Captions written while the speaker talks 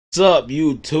What's up,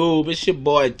 YouTube? It's your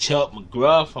boy Chuck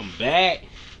McGruff. I'm back.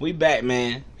 We back,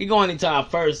 man. We going into our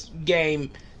first game.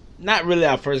 Not really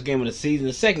our first game of the season.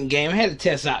 The second game. I had to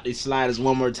test out these sliders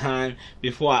one more time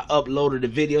before I uploaded the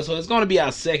video. So it's going to be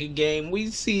our second game. We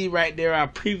see right there our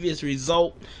previous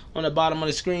result on the bottom of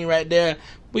the screen right there.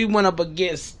 We went up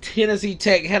against Tennessee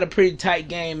Tech. Had a pretty tight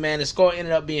game, man. The score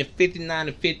ended up being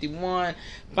 59-51.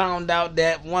 Found out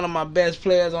that one of my best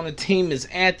players on the team is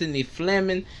Anthony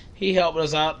Fleming. He helped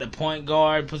us out the point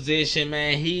guard position,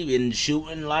 man. He been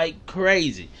shooting like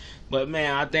crazy. But,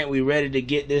 man, I think we're ready to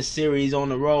get this series on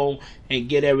the roll and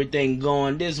get everything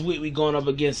going. This week we going up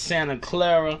against Santa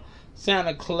Clara.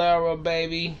 Santa Clara,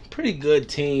 baby. Pretty good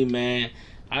team, man.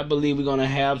 I believe we're going to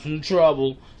have some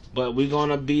trouble, but we're going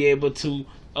to be able to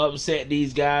upset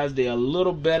these guys. They're a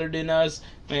little better than us.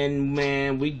 And,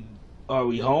 man, are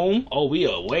we home? Oh, we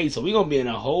are away. So we're going to be in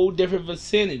a whole different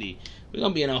vicinity. We're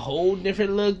going to be in a whole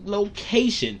different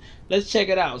location. Let's check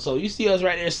it out. So you see us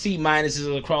right there, C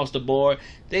minuses across the board.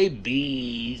 They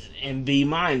B's and B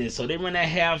minus. So they run that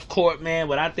half court, man.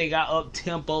 But I think our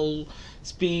up-tempo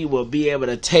speed will be able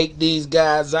to take these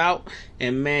guys out.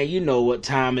 And, man, you know what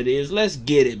time it is. Let's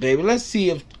get it, baby. Let's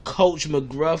see if Coach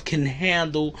McGruff can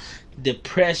handle the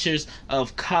pressures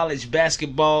of college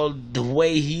basketball the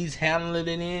way he's handling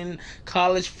it in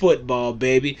college football,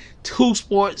 baby. 2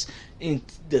 sports in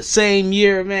the same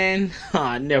year, man.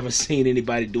 I never seen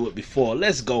anybody do it before.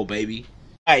 Let's go, baby.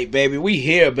 Alright, baby, we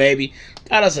here, baby.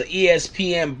 Got us an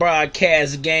ESPN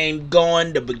broadcast game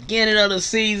going, the beginning of the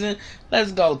season.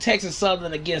 Let's go. Texas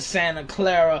Southern against Santa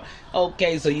Clara.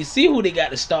 Okay, so you see who they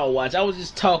got to start watch. I was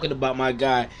just talking about my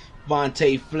guy,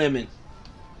 Vontae Fleming.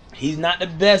 He's not the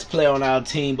best player on our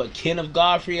team, but Kenneth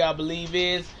Godfrey, I believe,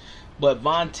 is. But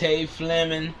Vontae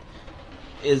Fleming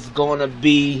is going to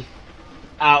be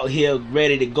out here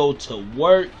ready to go to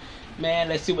work. Man,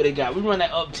 let's see what they got. We run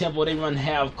that up tempo. They run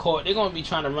half court. They're going to be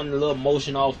trying to run a little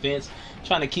motion offense,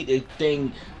 trying to keep the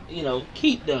thing,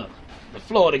 keep the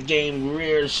flow of the game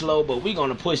real slow, but we're going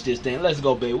to push this thing. Let's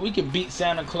go, baby. We can beat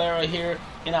Santa Clara here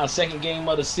in our second game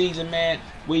of the season, man.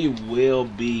 We will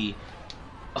be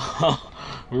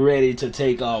ready to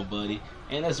take off, buddy.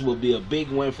 And this will be a big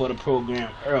win for the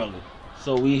program early.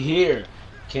 So we here.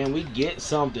 Can we get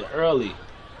something early?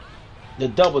 The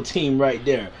double team right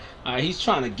there. He's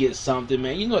trying to get something,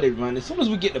 man. You know they run. As soon as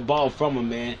we get the ball from him,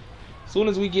 man. As soon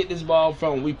as we get this ball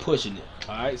from him, we pushing it.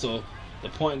 Alright, so the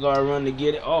point guard run to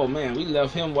get it. Oh, man, we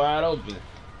left him wide open.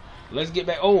 Let's get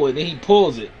back. Oh, and then he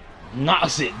pulls it.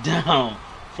 Knocks it down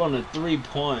from the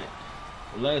 3-point.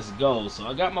 Let's go. So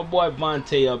I got my boy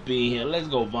Vontae up in here. Let's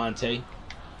go, Vontae.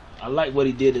 I like what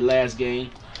he did the last game.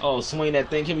 Oh, swing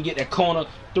that thing. Can we get that corner?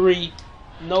 3.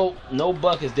 No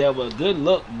buckets there, but good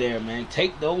look there, man.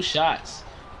 Take those shots.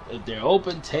 If they're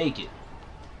open, take it.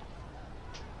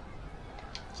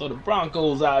 So the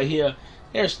Broncos out here,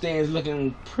 their stands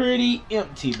looking pretty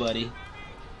empty, buddy.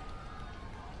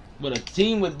 But a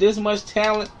team with this much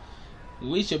talent,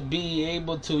 we should be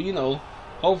able to,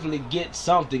 hopefully get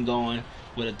something going.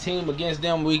 With a team against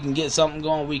them, we can get something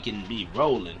going. We can be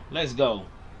rolling. Let's go.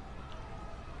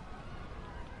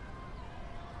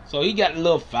 So he got a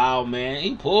little foul, man.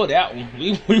 He pulled that one.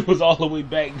 We was all the way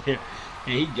back there.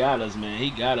 And he got us, man. He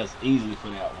got us easily for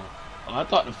that one. Oh, I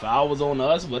thought the foul was on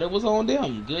us, but it was on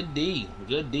them. Good D.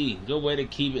 Good D. Good way to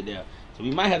keep it there. So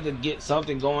we might have to get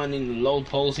something going in the low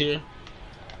post here.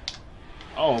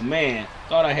 Oh, man.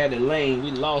 Thought I had the lane.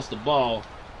 We lost the ball.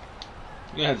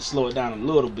 We're going to have to slow it down a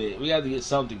little bit. We have to get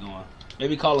something going.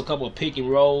 Maybe call a couple of pick and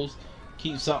rolls.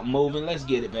 Keep something moving. Let's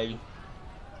get it, baby.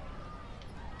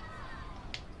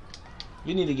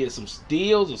 We need to get some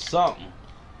steals or something.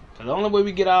 Because the only way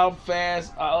we get our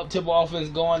up-tempo offense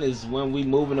going is when we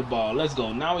moving the ball. Let's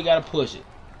go. Now we got to push it.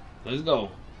 Let's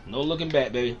go. No looking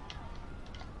back, baby.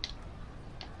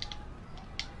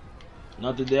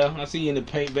 Nothing there. I see you in the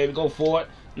paint, baby. Go for it.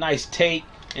 Nice take.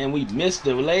 And we missed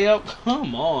the layup.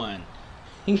 Come on.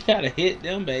 You got to hit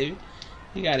them, baby.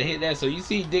 You got to hit that. So you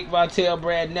see Dick Vitale,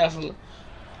 Brad Nessler,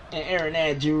 and Aaron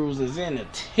Andrews is in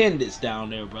attendance down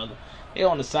there, brother. They're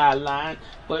on the sideline.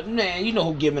 But, man, you know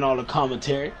who giving all the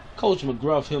commentary. Coach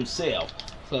McGruff himself.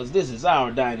 Because this is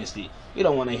our dynasty. We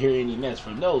don't want to hear any mess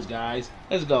from those guys.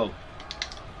 Let's go.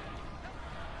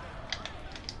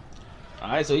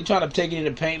 Alright, so he trying to take it in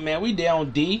the paint, man. We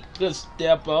down D. Good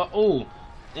step up. Oh,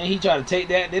 then he trying to take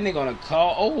that. Then they're going to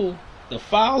call. Oh, the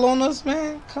foul on us,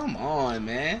 man. Come on,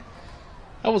 man.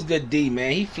 That was good D,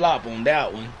 man. He flopped on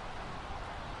that one.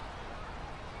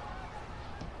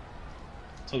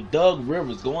 So Doug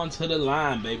Rivers going to the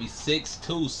line, baby.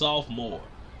 6'2", sophomore.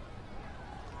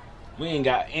 We ain't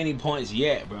got any points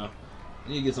yet, bro.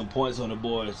 Need to get some points on the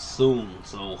board soon.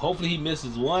 So hopefully he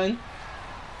misses one.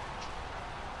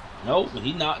 Nope,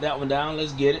 he knocked that one down.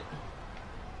 Let's get it.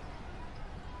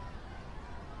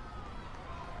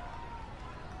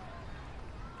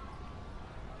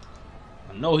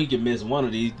 I know he can miss one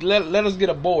of these. Let us get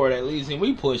a board at least, and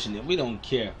we pushing it. We don't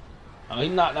care. He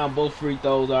knocked down both free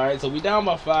throws. All right, so we down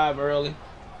by 5 early.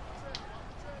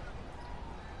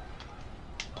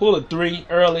 Pull a 3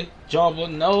 early. Jumper,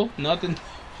 no, nothing.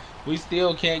 We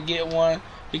still can't get one.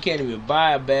 We can't even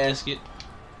buy a basket.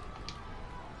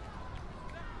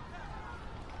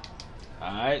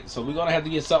 All right, so we're gonna have to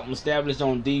get something established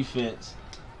on defense.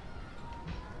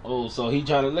 Oh, so he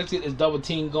trying to, let's get this double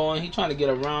team going. He trying to get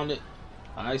around it.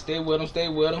 All right, stay with him, stay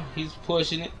with him. He's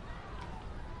pushing it.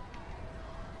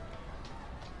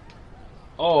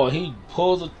 Oh, he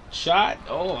pulls a shot.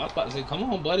 Oh, I was about to say, come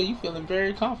on, buddy. You feeling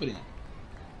very confident.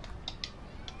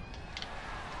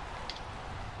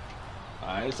 All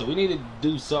right, so we need to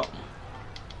do something.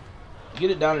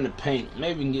 Get it down in the paint.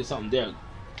 Maybe we can get something there.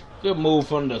 Good move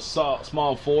from the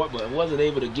small forward, but wasn't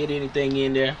able to get anything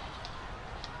in there.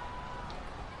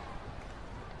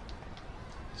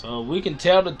 So we can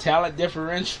tell the talent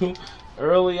differential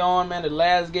early on, man. The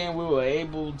last game we were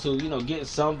able to, get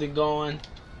something going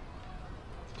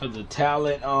because the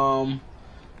talent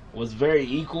was very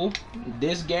equal.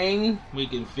 This game, we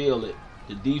can feel it.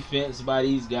 The defense by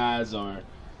these guys are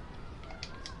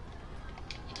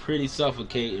pretty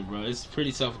suffocating, bro. It's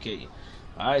pretty suffocating.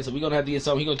 Alright, so we're going to have to get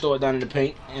something. He's going to throw it down in the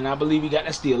paint. And I believe we got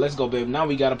that steal. Let's go, baby. Now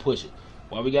we got to push it.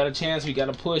 While we got a chance, we got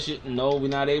to push it. No, we're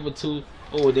not able to.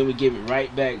 Oh, then we give it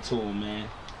right back to him, man.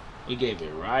 We gave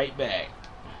it right back.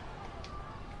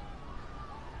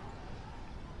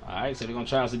 Alright, so they're going to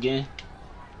try us again.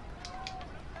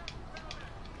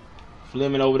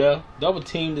 Fleming over there. Double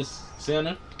team this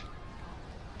center.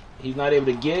 He's not able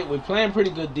to get it. We're playing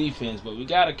pretty good defense, but we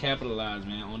got to capitalize,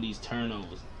 man, on these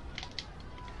turnovers.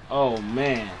 Oh,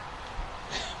 man.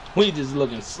 We just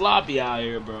looking sloppy out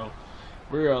here, bro.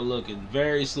 We are looking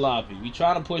very sloppy. We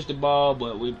trying to push the ball,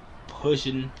 but we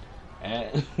pushing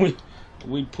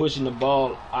we pushing the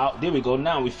ball out. There we go.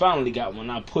 Now we finally got one.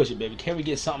 Now push it, baby. Can we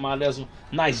get something out of this one?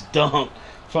 Nice dunk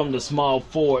from the small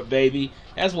forward, baby.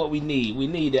 That's what we need. We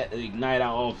need that to ignite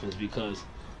our offense because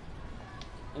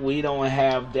we don't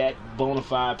have that bona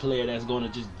fide player that's going to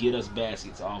just get us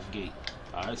baskets off gate.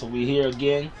 All right, so we're here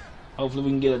again. Hopefully we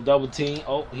can get a double team.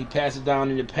 Oh, he passed it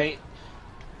down in the paint.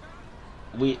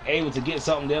 We able to get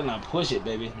something there. Now push it,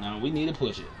 baby. Now we need to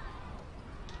push it.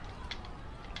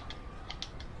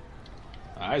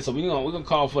 All right, so we're gonna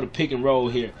call for the pick and roll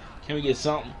here. Can we get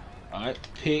something? All right,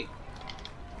 pick.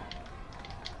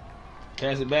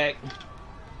 Pass it back.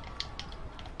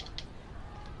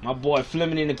 My boy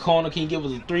Fleming in the corner. Can you give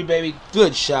us a 3, baby?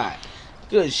 Good shot.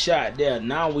 Good shot there.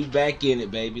 Now we back in it,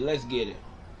 baby. Let's get it.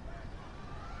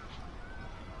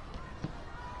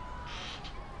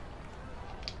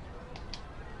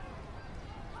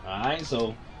 Alright,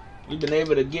 so we've been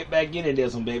able to get back into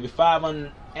this one, baby. 5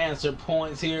 unanswered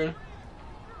points here.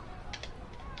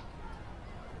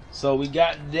 So we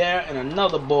got there and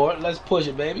another board. Let's push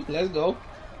it, baby. Let's go.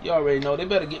 You already know. They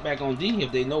better get back on D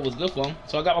if they know what's good for them.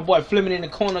 So I got my boy Fleming in the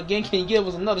corner again. Can you give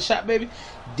us another shot, baby?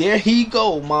 There he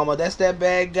go, mama. That's that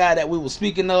bad guy that we were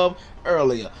speaking of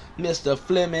earlier. Mr.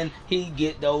 Fleming, he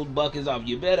get those buckets off.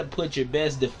 You better put your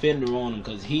best defender on him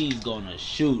because he's going to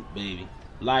shoot, baby.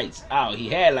 Lights out. He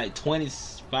had like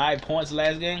 25 points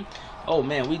last game. Oh,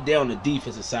 man, we there on the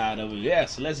defensive side of it.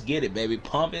 Yes, let's get it, baby.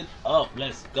 Pump it up.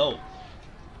 Let's go.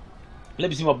 Let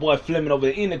me see my boy Fleming over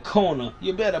there in the corner.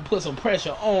 You better put some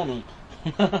pressure on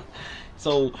him.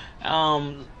 So,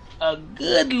 a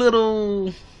good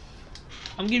little...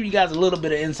 I'm giving you guys a little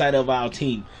bit of insight of our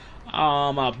team.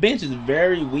 Our bench is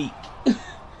very weak.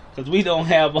 Because we don't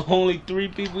have only 3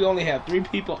 people. We only have 3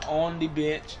 people on the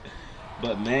bench.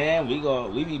 But, man,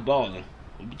 we be balling.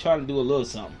 We be trying to do a little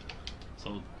something.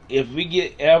 So, if we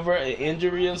get ever an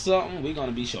injury or something, we're going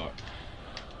to be sharp.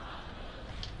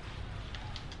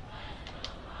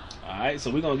 Alright,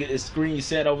 so we're going to get this screen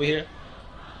set over here.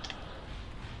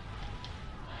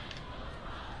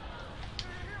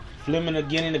 Fleming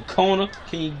again in the corner.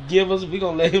 Can you give us? We're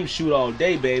going to let him shoot all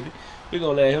day, baby. We're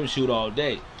going to let him shoot all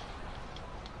day.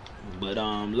 But,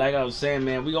 like I was saying,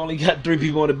 man, we only got 3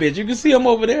 people on the bench. You can see them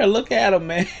over there. Look at them,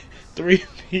 man. 3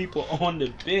 people on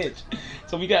the bench.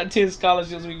 So we got 10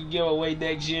 scholarships we can give away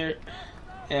next year.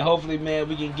 And hopefully, man,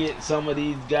 we can get some of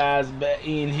these guys back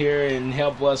in here and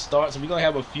help us start. So we're going to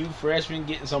have a few freshmen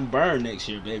getting some burn next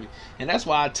year, baby. And that's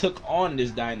why I took on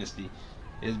this dynasty.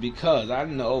 Is because I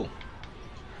know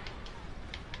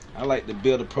I like to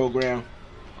build a program.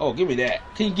 Oh, give me that.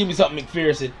 Can you give me something,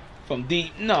 McPherson? From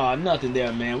deep, no, nothing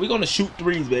there, man. We're gonna shoot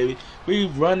threes, baby. We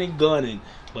running, gunning.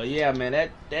 But yeah, man,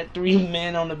 that 3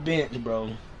 men on the bench,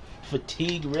 bro.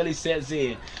 Fatigue really sets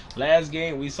in. Last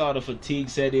game we saw the fatigue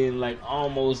set in like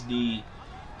almost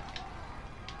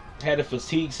had the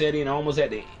fatigue set in almost at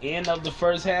the end of the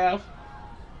first half.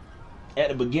 At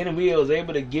the beginning we was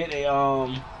able to get a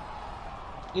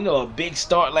a big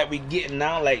start like we getting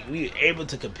now, like we were able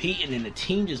to compete, and then the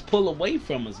team just pull away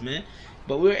from us, man.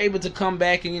 But we were able to come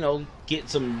back and get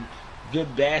some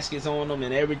good baskets on them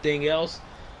and everything else,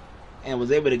 and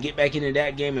was able to get back into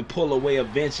that game and pull away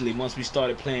eventually once we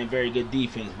started playing very good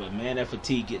defense. But man, that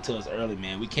fatigue get to us early,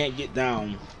 man. We can't get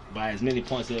down by as many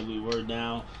points as we were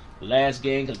down last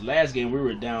game, because last game we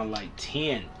were down like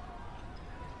 10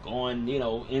 going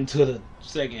into the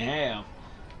second half.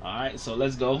 Alright, so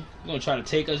let's go. We're gonna try to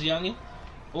take us, youngin.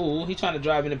 Ooh, he trying to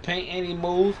drive in the paint and he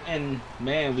moves, and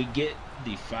man, we get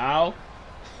the foul.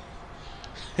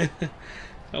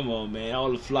 Come on, man,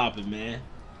 all the flopping, man.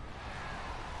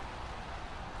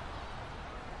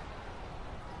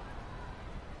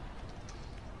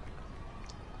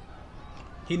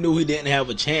 He knew he didn't have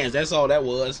a chance. That's all that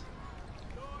was.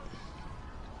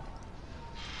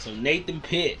 So Nathan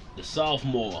Pitt, the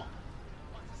sophomore.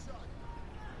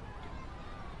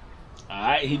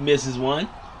 Alright, he misses one.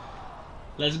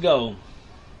 Let's go.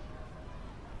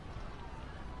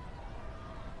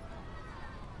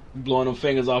 Blowing them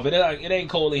fingers off. It ain't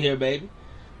cold in here, baby.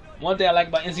 One thing I like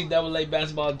about NCAA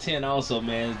basketball 10 also,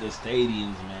 man, is the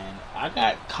stadiums, man. I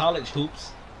got college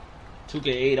hoops.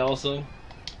 2K8 also.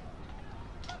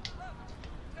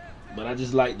 But I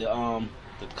just like the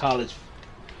college.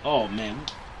 Oh man.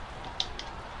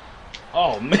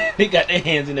 Oh man, they got their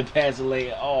hands in the passer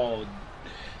lane all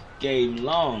game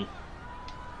long.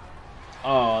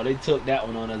 Oh, they took that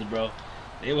one on us, bro.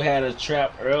 They had us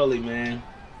trapped early, man.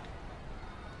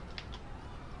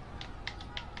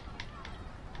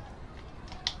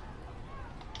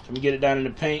 Can we get it down in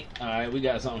the paint? Alright, we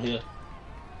got something here.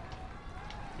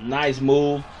 Nice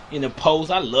move in the post.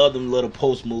 I love them little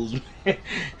post moves, man.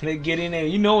 They get in there.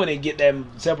 When they get that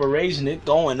separation, it's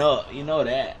going up. You know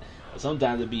that. But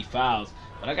sometimes it be fouls.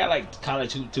 But I got like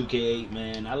college 2K8,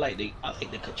 man. I like the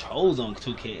controls on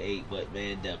 2K8, but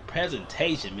man, the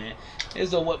presentation, man. This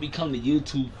is what we come to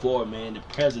YouTube for, man. The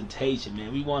presentation,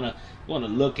 man. We wanna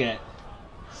look at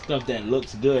stuff that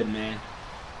looks good, man.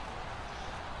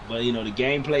 But the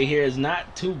gameplay here is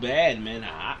not too bad, man.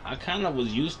 I kind of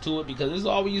was used to it because this is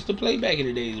all we used to play back in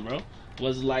the days, bro.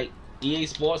 Was like EA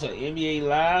Sports or NBA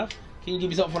Live. Can you give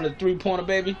me something from the 3-pointer,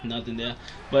 baby? Nothing there.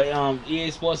 But EA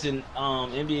Sports and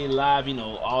NBA Live,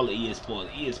 all the EA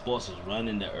Sports. EA Sports was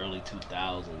running the early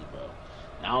 2000s, bro.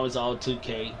 Now it's all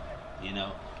 2K,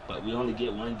 But we only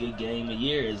get one good game a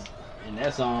year, and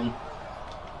that's the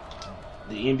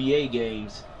NBA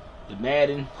games. The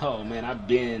Madden, oh man, I've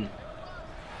been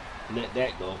let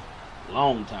that go a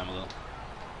long time ago.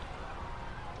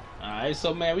 Alright,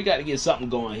 so man, we got to get something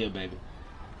going here, baby.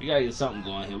 We got to get something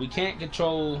going here. We can't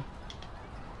control.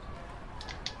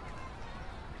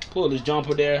 Pull this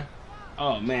jumper there.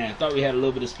 Oh man, I thought we had a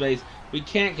little bit of space. We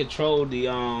can't control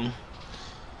the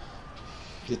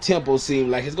tempo. Seems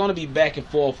like it's gonna be back and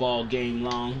forth all game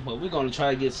long, but we're gonna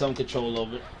try to get some control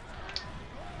over it.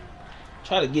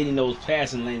 Try to get in those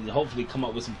passing lanes and hopefully come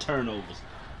up with some turnovers.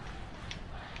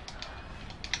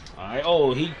 Alright,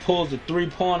 oh, he pulls the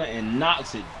 3-pointer and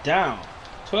knocks it down.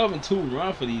 12-2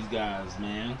 run for these guys,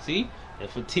 man. See, the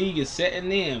fatigue is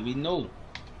setting in. We know.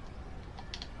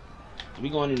 We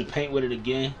going in the paint with it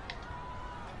again.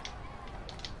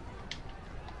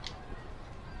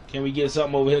 Can we get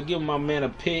something over here? Give my man a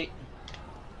pick.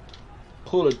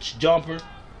 Pull a jumper.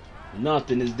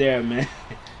 Nothing is there, man.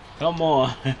 Come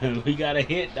on. We got to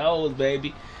hit those,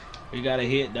 baby. We got to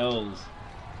hit those.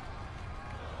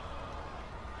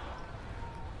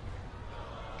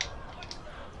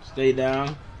 Stay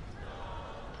down.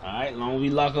 Alright, as long as we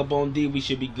lock up on D, we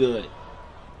should be good.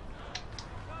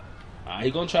 Alright,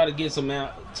 he's going to try to get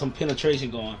some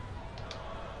penetration going.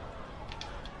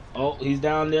 Oh, he's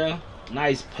down there.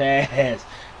 Nice pass.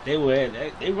 They run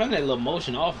that little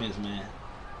motion offense, man.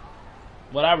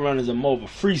 What I run is a more of a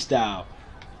freestyle.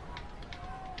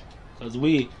 Because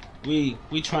we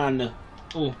trying to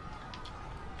pull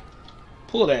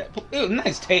that. It was a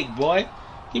nice take, boy.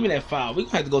 Give me that foul. We're going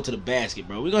to have to go to the basket,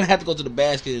 bro. We're going to have to go to the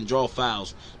basket and draw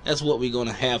fouls. That's what we're going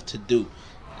to have to do.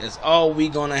 That's all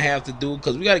we're going to have to do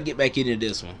because we got to get back into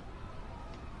this one.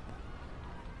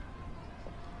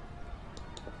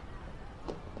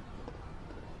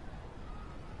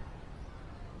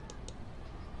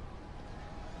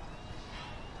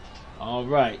 All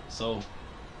right. So,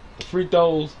 the free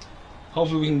throws,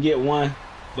 hopefully we can get one.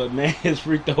 But man, his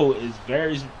free throw is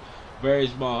very, very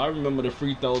small. I remember the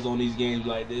free throws on these games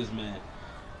like this, man.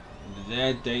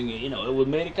 That thing, you know, it would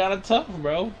made it kind of tough,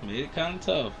 bro. Made it kind of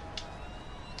tough.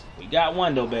 We got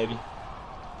one though, baby.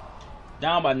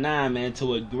 Down by 9, man,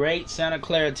 to a great Santa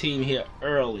Clara team here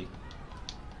early.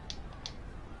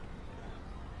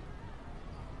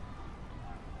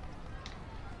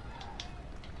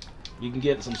 We can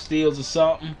get some steals or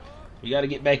something. We got to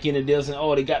get back into this. And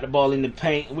oh, they got the ball in the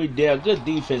paint. We're there. Good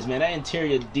defense, man. That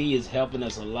interior D is helping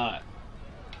us a lot.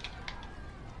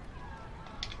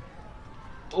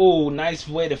 Oh, nice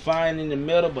way to find in the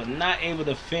middle, but not able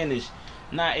to finish.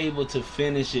 Not able to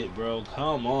finish it, bro.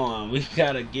 Come on. We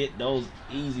got to get those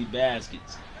easy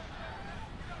baskets.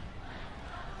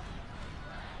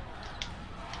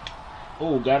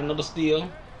 Oh, got another steal.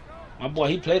 My boy,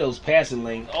 he played those passing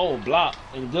lanes. Oh, block.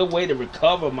 And good way to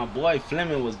recover. My boy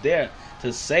Fleming was there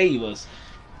to save us.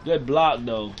 Good block,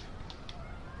 though.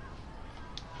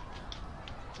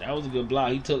 That was a good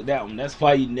block. He took that one. That's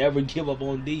why you never give up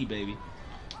on D, baby.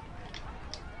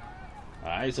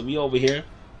 Alright, so we over here.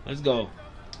 Let's go.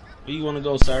 Where you want to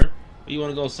go, sir? Where you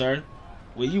want to go, sir?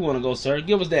 Where you want to go, sir?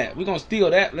 Give us that. We're going to steal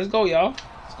that. Let's go, y'all.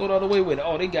 Let's go the other way with it.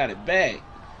 Oh, they got it back.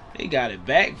 They got it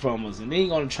back from us. And then he's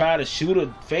going to try to shoot a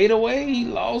fadeaway. He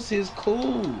lost his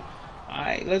cool.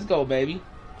 Alright, let's go, baby.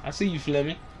 I see you,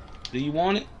 Fleming. Do you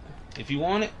want it? If you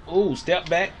want it, ooh, step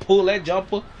back, pull that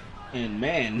jumper. And,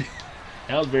 man,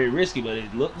 that was very risky, but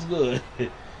it looks good.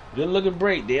 Good looking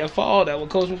break. They'll fall. That's what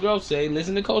Coach McGruff say.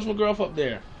 Listen to Coach McGruff up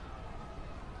there.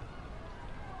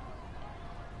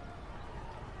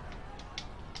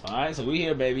 Alright, so we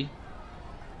here, baby.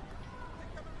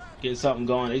 Get something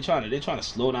going. They trying to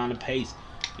slow down the pace.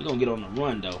 We're gonna get on the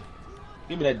run though.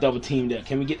 Give me that double team there.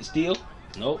 Can we get the steal?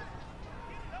 Nope.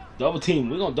 Double team.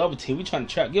 We're gonna double team. We trying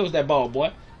to trap. Give us that ball,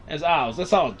 boy. That's ours.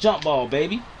 That's all jump ball,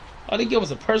 baby. Oh, they give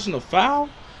us a personal foul?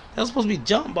 That's supposed to be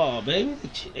jump ball, baby.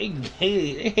 They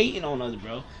hating on us,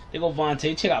 bro. They go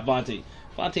Vontae. Check out Vontae.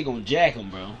 Vontae gonna jack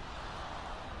him, bro.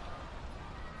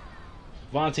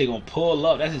 Vontae gonna pull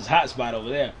up. That's his hot spot over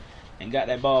there. And got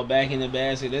that ball back in the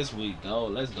basket. This we go.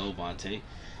 Let's go, Vontae.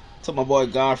 Took my boy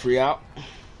Godfrey out.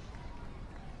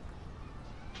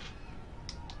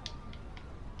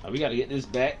 We got to get this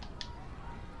back.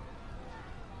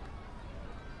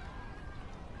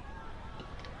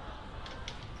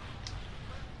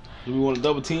 Do we want to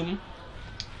double team him?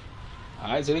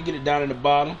 Alright, so they get it down in the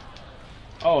bottom.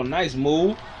 Oh, nice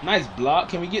move. Nice block.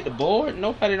 Can we get the board?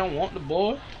 Nobody don't want the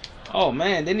board. Oh,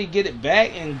 man. Then he get it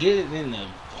back and get it in the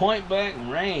point blank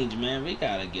range, man. We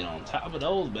got to get on top of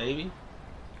those, baby.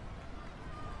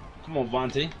 Come on,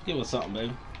 Vontae. Give us something,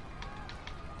 baby.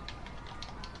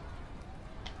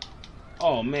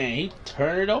 Oh, man. He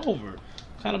turned it over.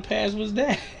 What kind of pass was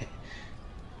that?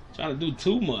 Trying to do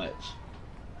too much.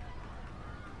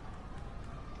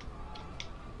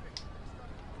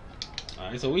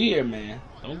 Alright, so we here, man.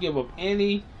 Don't give up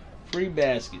any free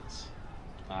baskets.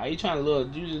 Alright, you trying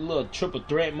to use a little triple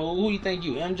threat move. Who you think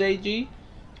you, MJG?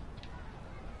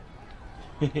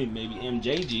 Maybe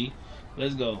MJG.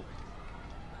 Let's go.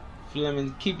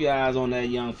 Fleming, keep your eyes on that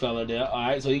young fella there.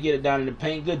 Alright, so you get it down in the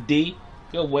paint. Good D.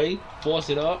 Good way. Force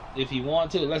it up if you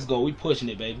want to. Let's go. We pushing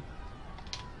it, baby.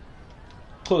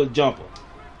 Pull a jumper.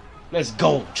 Let's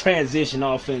go. Transition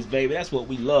offense, baby. That's what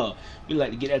we love. We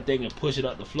like to get that thing and push it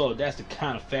up the floor. That's the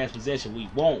kind of fast possession we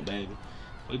want, baby.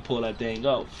 We pull that thing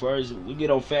up. First, we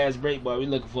get on fast break, but we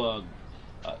looking for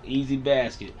a easy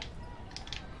basket.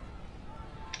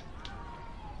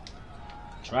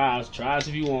 Try us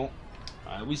if you want.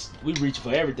 All right, we reach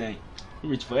for everything. We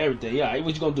reach for everything. Yeah,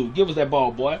 what you gonna do? Give us that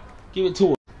ball, boy. Give it to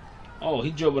him. Oh,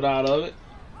 he dribbled out of it.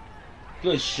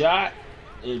 Good shot,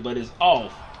 but it's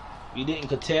off. We didn't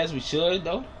contest. We should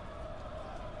though.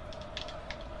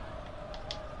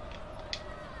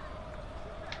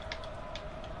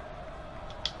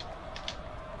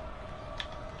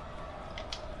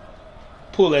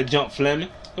 Pull that jump, Fleming.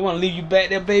 They want to leave you back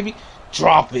there, baby.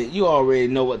 Drop it. You already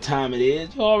know what time it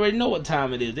is. You already know what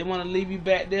time it is. They want to leave you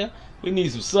back there. We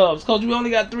need some subs. Coach, we only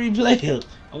got 3 players.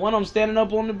 And one of them standing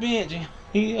up on the bench.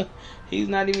 He's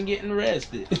not even getting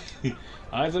rested.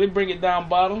 Alright, so they bring it down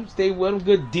bottom. Stay with him.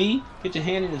 Good D. Get your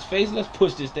hand in his face. Let's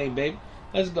push this thing, baby.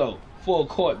 Let's go. Full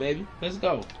court, baby. Let's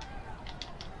go.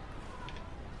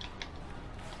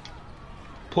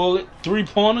 Pull it.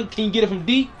 3-pointer. Can you get it from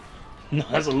deep? No,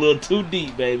 that's a little too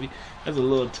deep, baby. That's a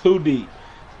little too deep.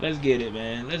 Let's get it,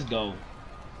 man. Let's go.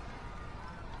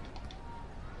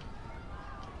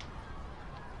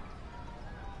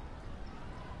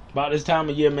 About this time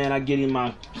of year, man, I get in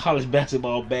my college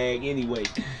basketball bag anyway.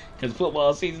 Because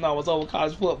football season almost over,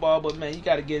 college football. But, man, you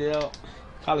got to get it up.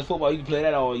 College football, you can play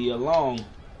that all year long.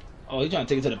 Oh, he trying to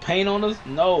take it to the paint on us?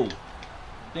 No.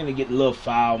 Then they get a little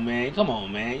foul, man. Come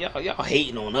on, man. Y'all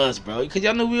hating on us, bro. Because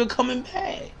y'all knew we were coming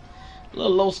back. A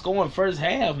little low scoring first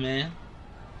half, man.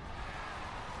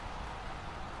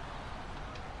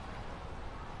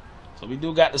 So we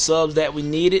do got the subs that we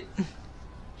needed.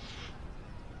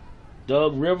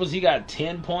 Doug Rivers, he got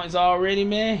 10 points already,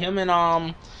 man. Him and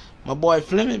my boy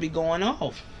Fleming be going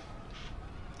off.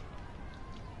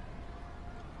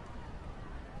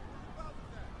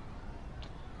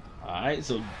 Alright,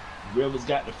 so Rivers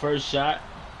got the first shot.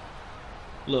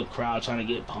 Little crowd trying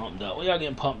to get pumped up. What y'all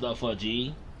getting pumped up for,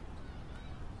 G?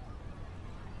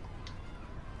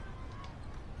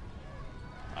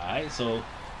 Alright, so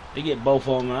they get both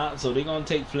of them out. So they're going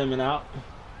to take Fleming out.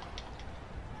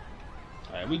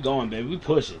 Alright, we going, baby. We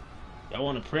pushing. Y'all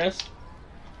want to press?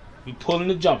 We pulling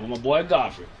the jumper. My boy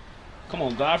Godfrey. Come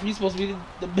on, Godfrey. You supposed to be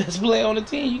the best player on the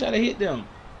team. You got to hit them.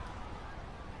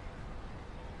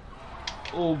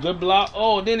 Oh, good block.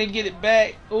 Oh, then they get it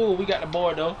back. Oh, we got the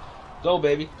board, though. Go,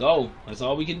 baby. Go. That's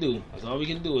all we can do. That's all we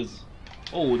can do is...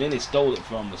 Oh, then they stole it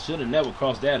from us. Should have never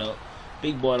crossed that up.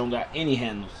 Big boy don't got any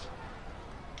handles.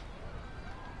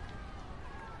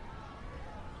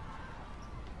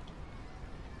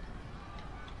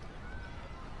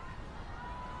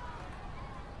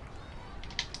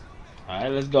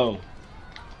 Alright, let's go.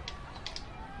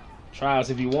 Try us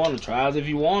if you want to. Try us if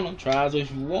you want to. Try us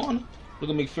if you want to. Look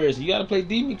at McPherson. You got to play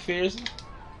D, McPherson.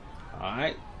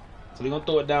 Alright. So they're going to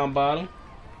throw it down bottom.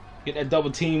 Get that double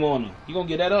team on them. You going to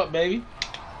get that up, baby.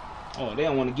 Oh, they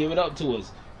don't want to give it up to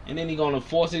us. And then he going to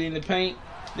force it in the paint.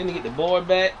 Then he get the board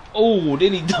back. Oh,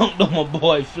 then he dunked on my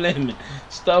boy Fleming.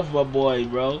 Stuffed my boy,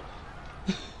 bro.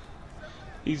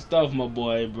 He stuffed my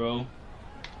boy, bro.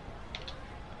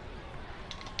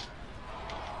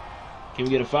 Can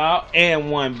we get a foul? And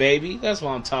one, baby. That's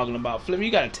what I'm talking about. Flim,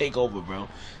 you got to take over, bro.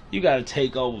 You got to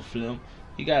take over, Flim.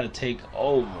 You got to take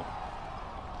over.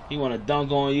 He want to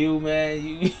dunk on you,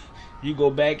 man. You go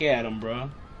back at him, bro.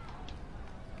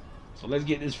 So let's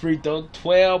get this free throw.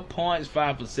 12 points,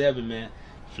 5 for 7, man.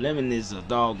 Fleming is a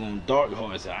doggone dark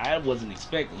horse. I wasn't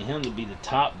expecting him to be the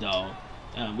top dog.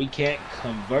 We can't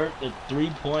convert the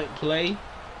three-point play.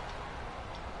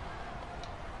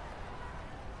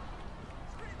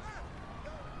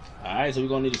 Alright, so we're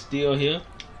gonna need a steal here.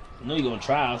 I know you're gonna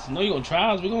try us. I know you're gonna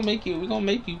try us. We're gonna make you. You're gonna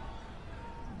make you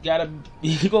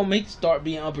start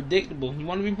being unpredictable. You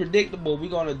wanna be predictable, we're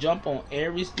gonna jump on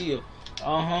every steal.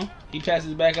 He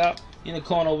passes back out in the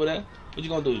corner over there. What you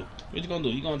gonna do? What you gonna do?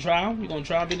 You gonna try him? You gonna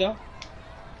try him, big dog?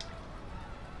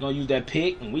 You gonna use that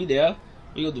pick and we there.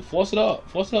 We gonna do force it up.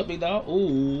 Force it up, big dog.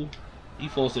 Ooh. He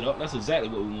forced it up. That's exactly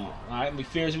what we want. Alright,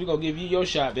 McPherson, we're gonna give you your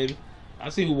shot, baby. I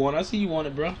see who won. I see you want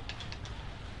it, bro.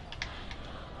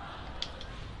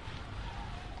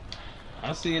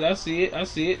 I see it, I see it, I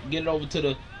see it. Get it over to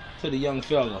the young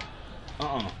fella.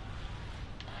 I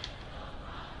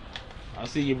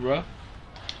see you, bro.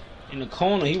 In the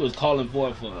corner, he was calling for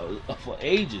it for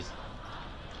ages.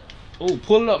 Oh,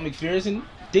 pull it up, McPherson.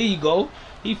 There you go.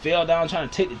 He fell down trying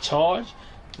to take the charge.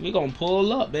 We're gonna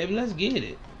pull up, baby. Let's get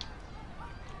it.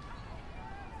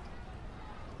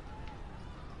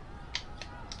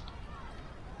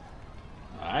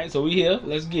 Alright, so we here.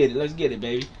 Let's get it. Let's get it,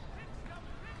 baby.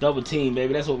 Double team,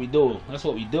 baby. That's what we do. That's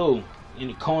what we do. In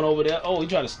the corner over there. Oh, he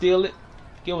tried to steal it.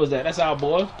 Give us that. That's our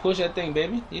boy. Push that thing,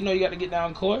 baby. You know you got to get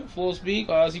down court full speed,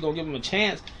 or else he gonna give him a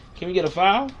chance. Can we get a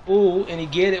foul? Ooh, and he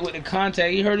get it with the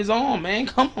contact. He hurt his arm, man.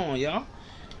 Come on, y'all.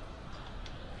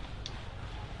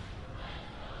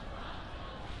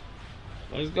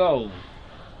 Let's go.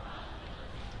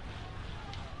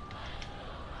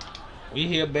 We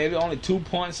here, baby. Only 2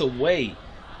 points away.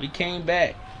 We came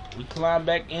back. We climbed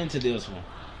back into this one.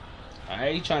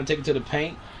 Alright, he trying to take it to the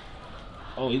paint.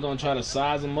 Oh, he gonna try to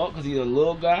size him up because he's a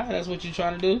little guy. That's what you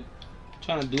trying to do?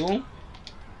 Trying to do him?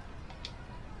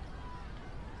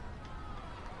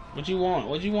 What you want?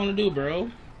 What you want to do, bro?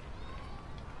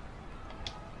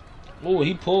 Oh,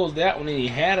 he pulls that one and he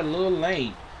had a little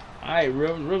lane. Alright,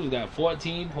 Rivers got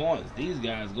 14 points. These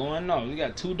guys going off. We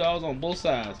got 2 dogs on both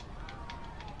sides.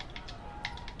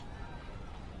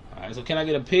 Alright, so can I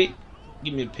get a pick?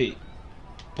 Give me a pick.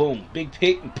 Boom. Big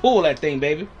pick. And pull that thing,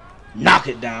 baby. Knock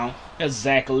it down. That's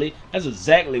exactly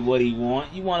what he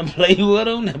want. You want to play with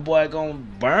him? That boy gonna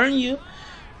burn you.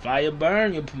 Fire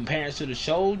burn. Your parents should have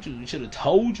showed you. Should have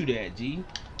told you that, G.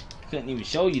 Couldn't even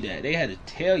show you that. They had to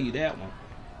tell you that one.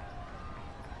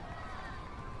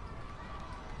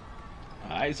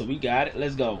 Alright, so we got it.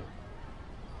 Let's go.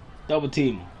 Double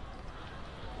team him.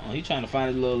 Oh, he trying to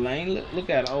find his little lane. Look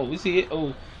at it. Oh, we see it.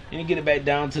 Oh, and he get it back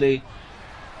down to the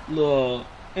little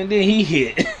and then he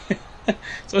hit.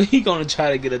 So he gonna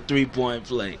try to get a 3-point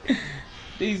play.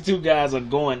 These two guys are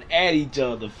going at each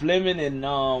other. Fleming and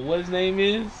what his name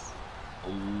is?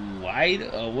 White?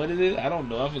 What is it? I don't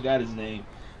know. I forgot his name.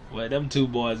 Well, them two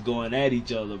boys going at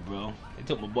each other, bro. They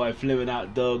took my boy Fleming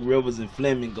out. Doug Rivers and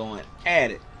Fleming going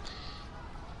at it.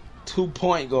 2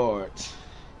 point guards.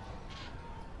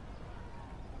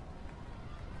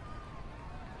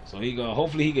 So he gonna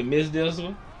hopefully he can miss this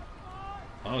one.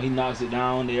 Oh, he knocks it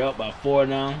down. They're up by 4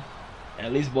 now.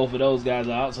 At least both of those guys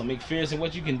are out. So McPherson,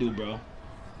 what you can do, bro?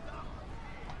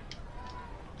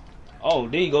 Oh,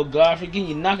 there you go, Godfrey. Can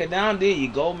you knock it down? There you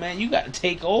go, man. You got to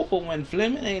take over when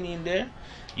Fleming ain't even there.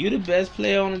 You the best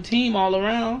player on the team all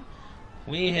around.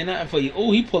 We ain't had nothing for you.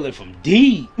 Oh, he pulled it from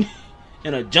deep.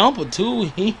 And a jumper,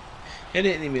 too. It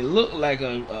didn't even look like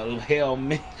a hell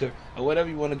maker or whatever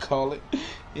you want to call it. It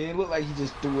didn't look like he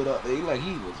just threw it up there. Like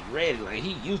he was ready. Like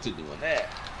he used to doing that.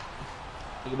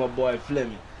 Look at my boy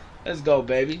Fleming. Let's go,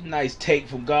 baby. Nice take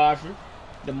from Godfrey.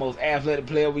 The most athletic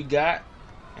player we got.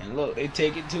 And look, they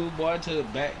take it too, boy, to the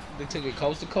back. They took it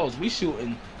coast to coast. We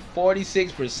shooting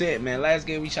 46%, man. Last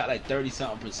game we shot like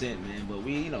 30-something%, man. But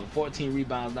we, 14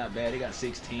 rebounds, not bad. They got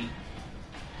 16.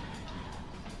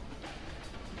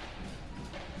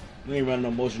 We ain't running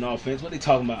no motion offense. What they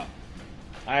talking about?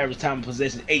 Our average time of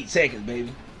possession 8 seconds,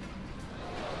 baby.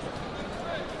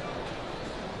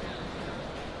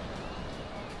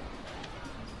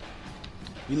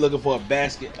 We looking for a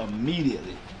basket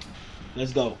immediately.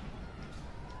 Let's go.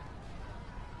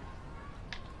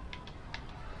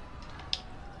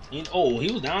 Oh,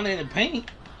 he was down there in the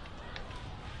paint.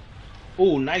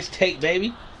 Oh, nice take,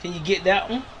 baby. Can you get that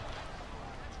one?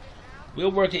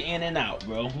 We'll work it in and out,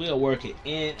 bro. We'll work it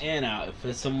in and out. If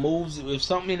there's some moves, if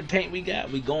something in the paint we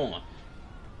got, we going. All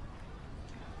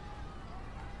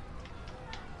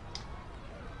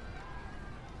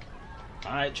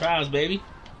right, tries, baby.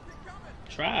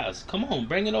 Tries. Come on,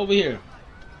 bring it over here.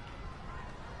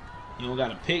 You don't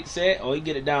got a pick set. Oh, he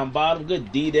get it down bottom.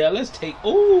 Good D there. Let's take.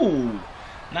 Ooh.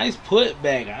 Nice put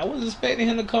back. I wasn't expecting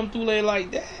him to come through there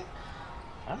like that.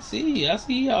 I see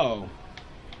y'all.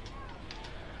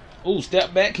 Ooh,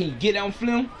 step back. Can you get on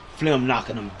Flem? Flem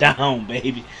knocking him down,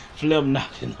 baby. Flem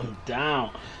knocking him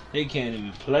down. They can't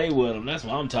even play with him. That's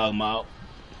what I'm talking about.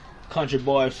 Country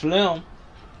boy Flem.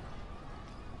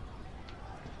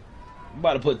 I'm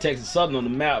about to put Texas Southern on the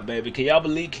map, baby. Can y'all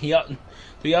believe? Do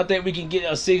y'all think we can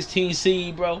get a 16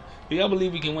 seed, bro? Do y'all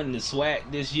believe we can win the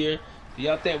SWAC this year? Do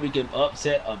y'all think we can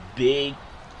upset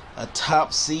a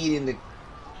top seed in the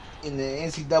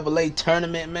NCAA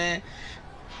tournament, man?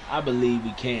 I believe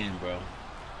we can, bro.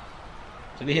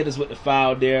 So they hit us with the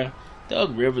foul there.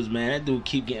 Doug Rivers, man, that dude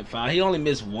keep getting fouled. He only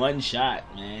missed 1 shot,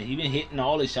 man. He been hitting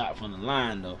all his shots from the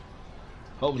line, though.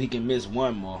 Hopefully he can miss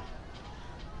 1 more.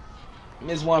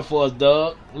 Miss 1 for us,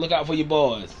 Doug. Look out for your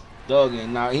boys. Doug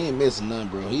ain't he ain't missing none,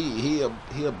 bro. He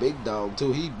a big dog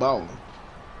too. He balling.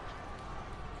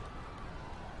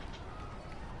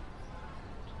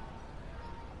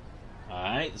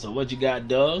 Alright, so what you got,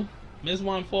 Doug? Miss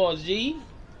 1 for us, G.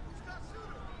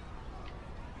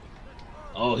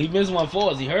 Oh, he missed 1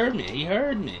 for us. He heard me.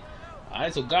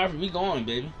 Alright, so Godfrey, we going,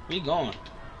 baby. We going.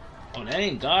 Oh, that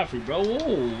ain't Godfrey, bro.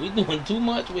 Whoa, we doing too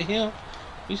much with him.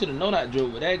 We should have known that drill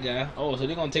with that guy. Oh, so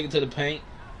they're going to take it to the paint.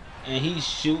 And he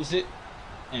shoots it.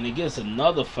 And it gets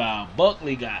another foul.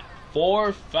 Buckley got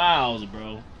 4 fouls,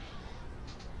 bro.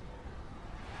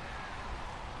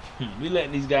 We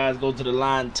letting these guys go to the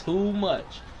line too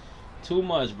much. Too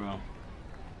much, bro.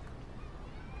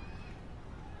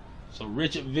 So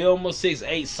Richard Vilma,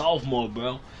 6'8", sophomore,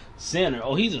 bro. Center.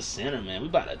 Oh, he's a center, man. We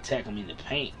about to attack him in the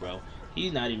paint, bro.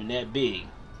 He's not even that big.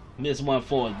 Miss 1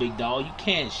 for us, big dog. You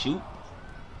can't shoot.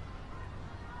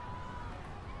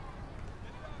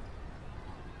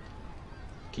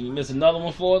 Can you miss another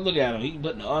one for us? Look at him. He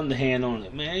putting the underhand on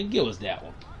it. Man, give us that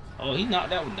one. Oh, he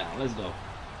knocked that one down. Let's go.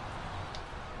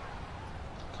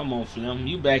 Come on, Flem.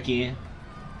 You back in.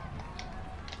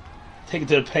 Take it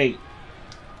to the paint.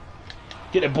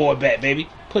 Get that boy back, baby.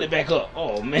 Put it back up.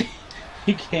 Oh, man.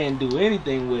 You can't do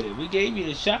anything with it. We gave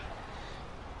you a shot.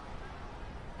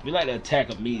 We like to attack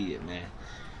immediate, man.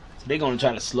 So they're going to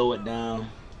try to slow it down.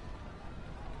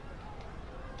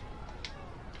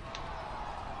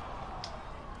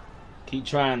 Keep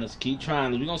trying us. Keep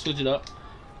trying us. We're going to switch it up.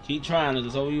 Keep trying us.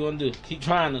 That's all we want to do. Keep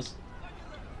trying us.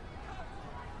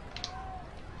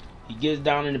 He gets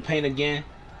down in the paint again.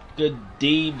 Good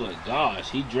D, but gosh,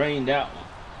 he drained that one.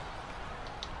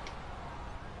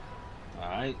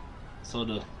 Alright. So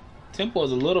the tempo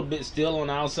is a little bit still on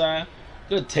the outside.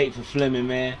 Good take for Fleming,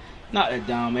 man. Knock that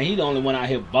down, man. He the only one out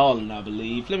here balling, I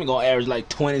believe. Fleming gonna average like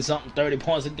 20-something, 30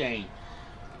 points a game.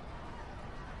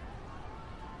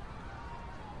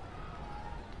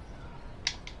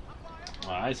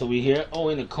 Alright, so we here. Oh,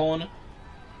 in the corner.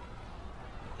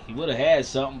 He would have had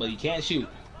something, but he can't shoot.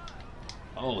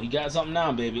 Oh, he got something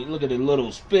now, baby. Look at the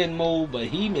little spin move, but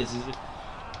he misses it.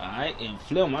 Alright, and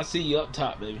Flim, I see you up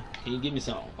top, baby. Can you give me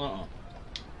something?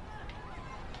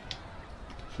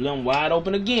 Flim wide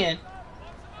open again.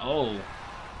 Oh,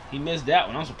 he missed that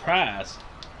one. I'm surprised.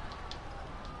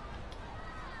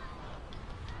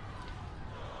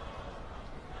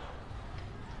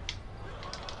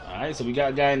 Alright, so we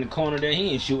got a guy in the corner there.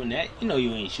 He ain't shooting that. You know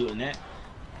you ain't shooting that.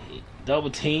 Double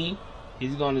team.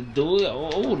 He's going to do it.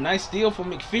 Oh, nice steal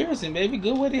from McPherson, baby.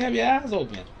 Good way to have your eyes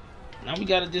open. Now we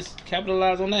got to just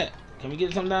capitalize on that. Can we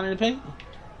get something down in the paint?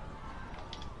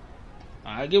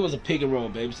 Alright, give us a pick and roll,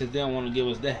 baby, since they don't want to give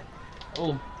us that.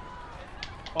 Oh,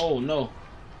 no.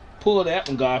 Pull that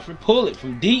one, Godfrey. Pull it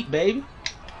from deep, baby.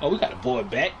 Oh, we got the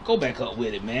board back. Go back up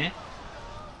with it, man.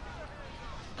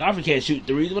 Godfrey can't shoot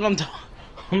threes, but I'm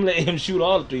letting him shoot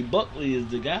all the three. Buckley is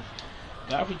the guy.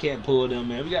 Godfrey can't pull them,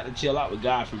 man. We got to chill out with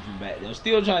Godfrey from back there. I'm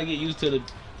still trying to get used to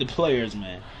the players,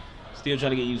 man. Still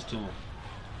trying to get used to them.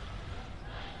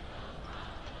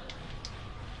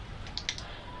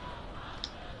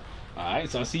 Alright,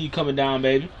 so I see you coming down,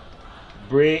 baby.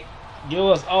 Brick.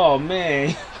 Yours. Oh,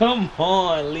 man. Come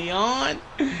on, Leon.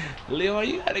 Leon,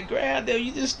 you got to grab them.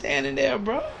 You just standing there,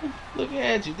 bro. Look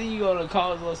at you. Then you're going to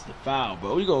cause us to foul,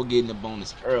 bro. We're going to get in the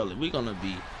bonus early. We're going to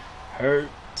be hurt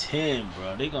 10,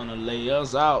 bro. They're going to lay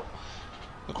us out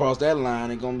across that line.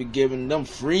 They're going to be giving them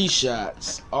free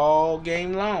shots all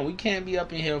game long. We can't be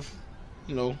up in here,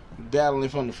 you know, battling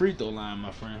from the free throw line,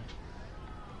 my friend.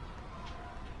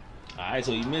 Alright,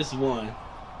 so he missed one.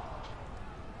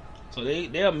 So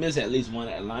they'll miss at least one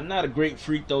at the line. Not a great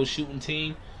free throw shooting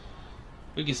team.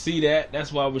 We can see that.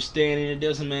 That's why we're staying in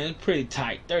this, man. It's pretty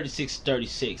tight.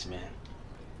 36-36, man.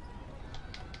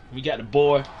 We got the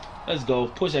board. Let's go.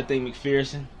 Push that thing,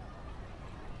 McPherson.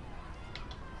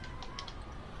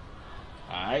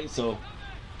 Alright, so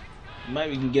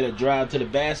maybe we can get a drive to the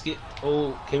basket.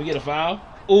 Oh, can we get a foul?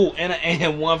 Oh,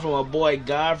 and one from our boy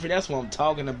Godfrey. That's what I'm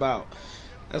talking about.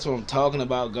 That's what I'm talking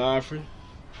about, Godfrey.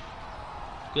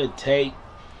 Good take.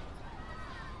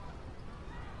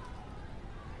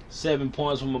 7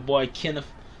 points from my boy Kenneth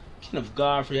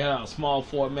Godfrey. How small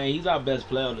forward, man. He's our best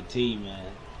player on the team,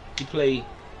 man. He play.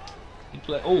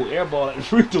 Oh, air ball at the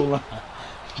free throw line.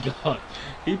 God,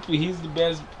 he's the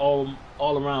best all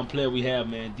around player we have,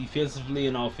 man. Defensively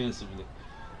and offensively,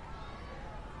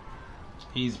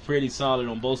 he's pretty solid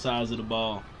on both sides of the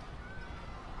ball.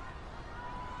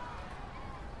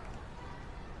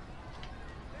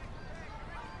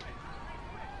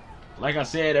 Like I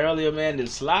said earlier, man, the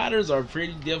sliders are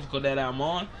pretty difficult that I'm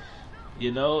on,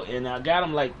 you know, and I got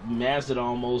them like mastered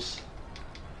almost.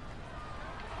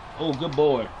 Oh, good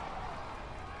board.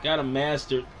 Got them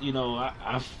mastered, you know.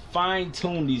 I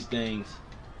fine-tune these things.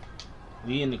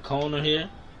 We in the corner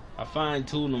here. I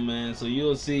fine-tune them, man, so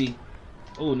you'll see.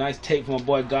 Oh, nice take from my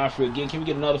boy Godfrey again. Can we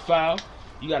get another foul?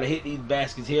 You got to hit these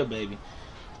baskets here, baby.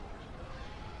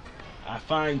 I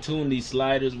fine-tune these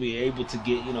sliders. We're able to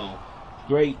get, you know,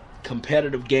 great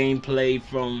competitive gameplay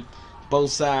from both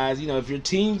sides. You know, if your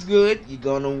team's good, you're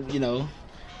gonna, you know,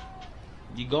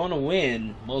 you're gonna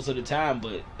win most of the time.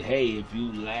 But hey, if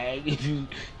you lag, if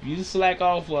you slack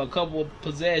off for a couple of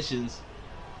possessions,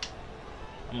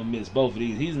 I'm gonna miss both of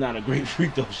these. He's not a great free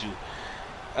throw shooter.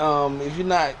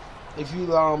 If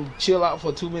you chill out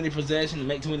for too many possessions and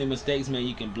make too many mistakes, man,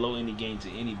 you can blow any game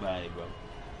to anybody, bro.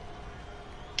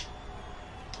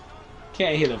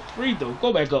 Can't hit a free throw.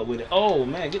 Go back up with it. Oh,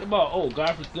 man, get the ball. Oh,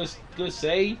 Godfrey, good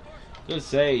save. Good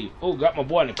save. Oh, got my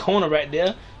boy in the corner right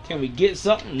there. Can we get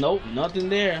something? Nope, nothing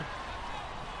there.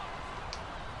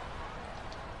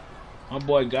 My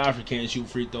boy Godfrey can't shoot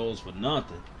free throws for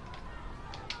nothing.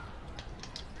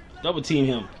 Double team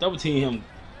him. Double team him.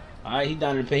 All right, he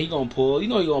down in the paint. He gonna pull. You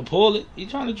know he gonna pull it. He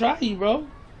trying to try you, bro.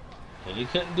 But he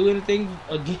couldn't do anything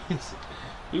against it.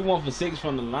 We 1 for 6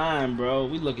 from the line, bro.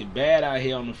 We looking bad out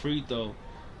here on the free throw.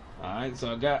 Alright,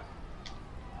 so I got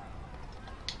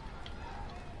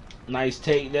nice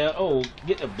take there. Oh,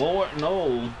 get the board.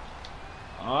 No.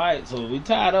 Alright, so we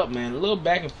tied up, man. A little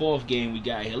back and forth game we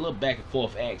got here. A little back and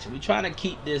forth action. We trying to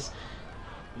keep this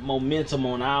momentum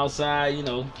on our side, you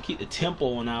know, keep the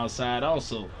tempo on our side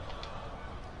also.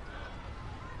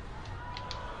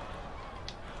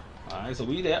 Alright, so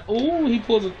we there. Oh, he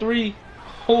pulls a 3.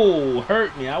 Oh,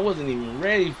 hurt me. I wasn't even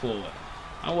ready for it.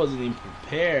 I wasn't even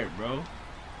prepared, bro.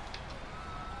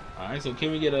 Alright, so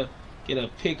can we get a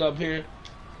pick up here?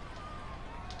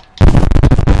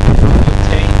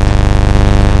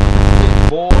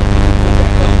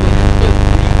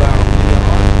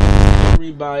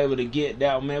 Rebound able to get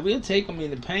that, man. We'll take them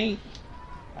in the paint.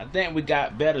 I think we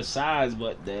got better size,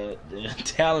 but the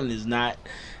talent is not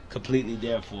completely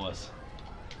there for us.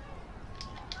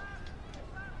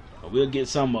 But we'll get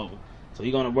some of them. So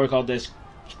he's gonna work out that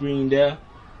screen there.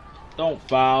 Don't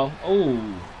foul.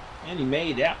 Oh, and he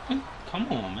made that one. Come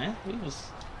on, man. We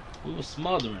was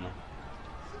smothering him.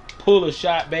 Pull a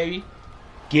shot, baby.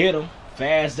 Get him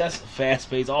fast. That's a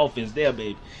fast-paced offense there,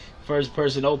 baby. First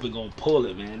person open gonna pull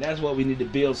it, man. That's what we need to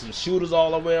build. Some shooters all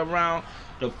the way around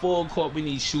the full court. We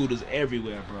need shooters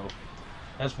everywhere, bro.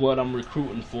 That's what I'm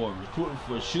recruiting for. Recruiting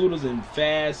for shooters and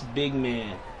fast big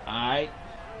men. Alright?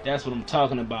 That's what I'm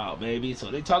talking about, baby.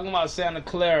 So they talking about Santa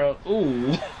Clara.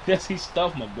 Ooh, that's he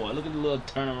stuffed my boy. Look at the little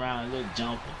turnaround, little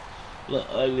jumper. Look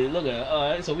ugly. Look at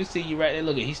alright, so we see you right there.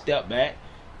 Look at he stepped back.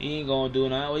 He ain't gonna do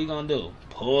nothing. What you gonna do?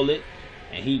 Pull it.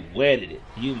 And he wetted it.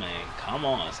 You, man, come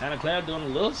on. Santa Clara doing a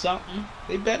little something.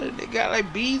 They better. They got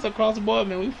like bees across the board,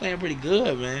 man. We playing pretty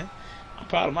good, man. I'm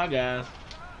proud of my guys.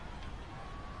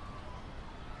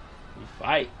 We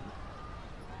fight.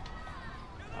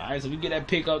 Alright, so we get that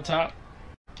pick up top.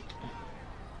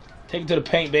 Take it to the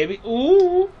paint, baby.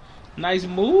 Ooh. Nice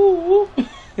move. Well,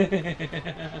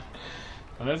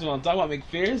 that's what I'm talking about,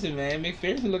 McPherson, man.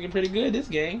 McPherson looking pretty good this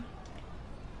game.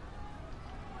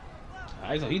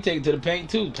 Alright, so he take it to the paint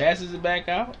too. Passes it back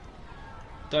out.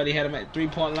 Thought he had him at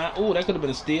 3-point line. Oh, that could have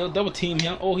been a steal. Double team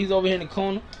him. Oh, he's over here in the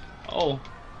corner. Oh,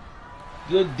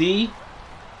 good D.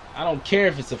 I don't care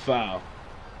if it's a foul.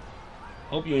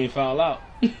 Hope you ain't foul out.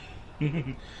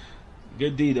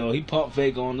 Good D though. He pump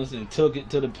fake on us and took it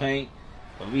to the paint,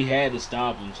 but we had to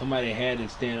stop him. Somebody had to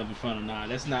stand up in front of him. Nah,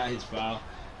 that's not his foul.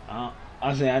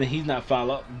 I say he's not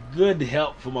foul up. Good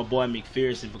help for my boy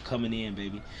McPherson for coming in,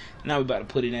 baby. Now we about to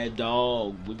put in that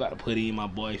dog. We about to put in my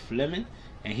boy Fleming,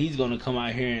 and he's gonna come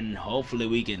out here and hopefully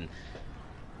we can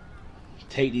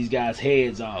take these guys'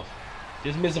 heads off.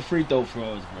 Just miss a free throw for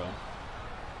us, bro.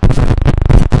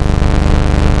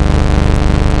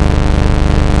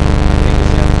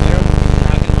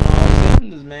 Knocking on all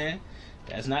cylinders, man.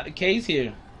 That's not the case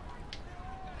here.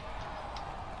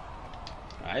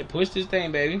 All right, push this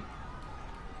thing, baby.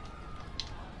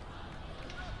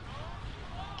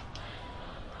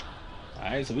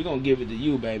 Alright, so we're going to give it to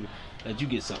you, baby. Let you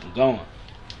get something going.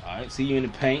 Alright, see you in the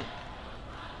paint.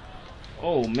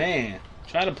 Oh, man.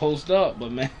 Try to post up,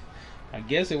 but, man, I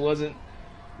guess it wasn't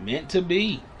meant to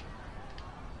be.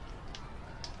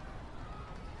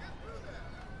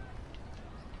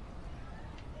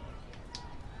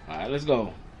 Alright, let's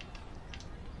go.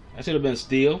 That should have been a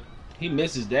steal. He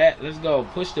misses that. Let's go.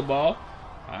 Push the ball.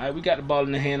 Alright, we got the ball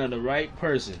in the hand of the right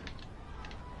person.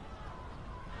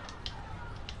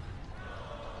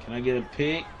 Can I get a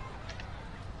pick?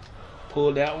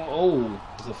 Pull that one. Oh,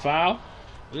 it's a foul.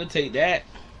 We'll take that.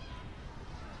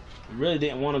 Really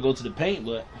didn't want to go to the paint,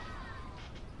 but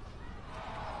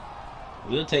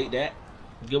we'll take that.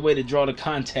 Good way to draw the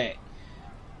contact.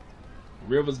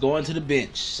 Rivers going to the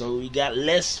bench, so we got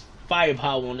less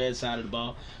firepower on that side of the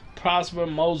ball. Prosper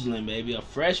Moslin, baby, a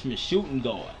freshman shooting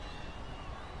guard.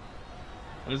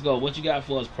 Let's go. What you got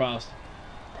for us, Prosper?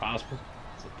 Prosper.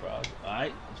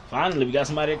 Alright, finally we got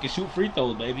somebody that can shoot free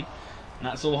throws, baby.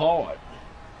 Not so hard.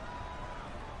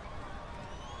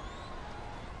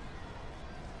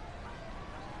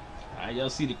 Alright, y'all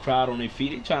see the crowd on their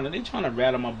feet. They trying to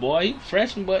rattle my boy. He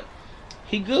freshman, but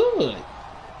he good.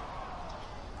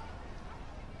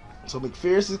 So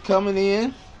McPherson's coming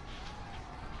in.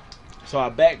 So our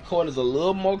back court is a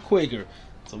little more quicker.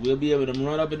 So we'll be able to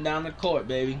run up and down the court,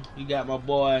 baby. You got my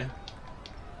boy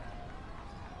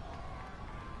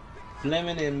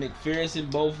Fleming and McPherson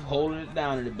both holding it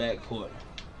down in the backcourt.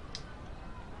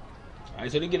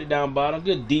 Alright, so they get it down bottom.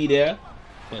 Good D there.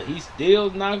 But he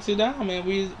still knocks it down, man.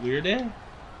 We're there.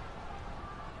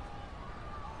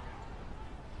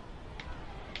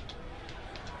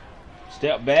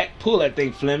 Step back. Pull that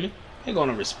thing, Fleming. They're going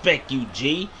to respect you,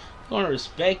 G. Going to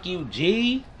respect you,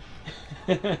 G.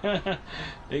 They're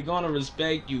going to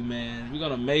respect you, man. We're going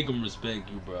to make them respect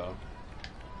you, bro.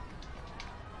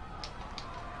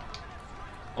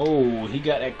 Oh, he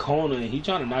got that corner and he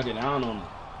trying to knock it down on him.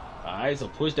 Alright, so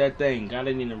push that thing. Got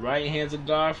it in the right hands of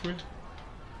Godfrey.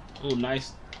 Oh,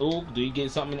 nice. Oh, do you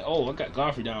get something? Oh, I got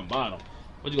Godfrey down bottom.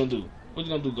 What you gonna do? What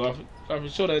you gonna do, Godfrey? Godfrey,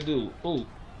 show that dude. Oh,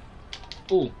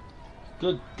 oh,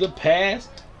 good pass.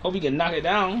 Hope he can knock it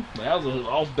down. But that was an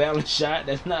off-balance shot.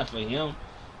 That's not for him.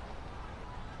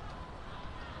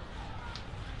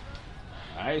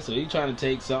 Alright, so he's trying to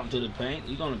take something to the paint.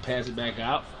 He's gonna pass it back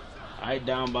out. Alright,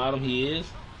 down bottom he is.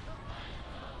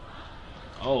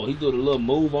 Oh, he did a little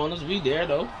move on us. We there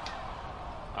though.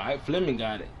 Alright, Fleming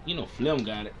got it. You know Flem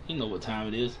got it. You know what time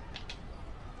it is.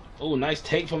 Oh, nice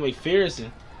take from McPherson.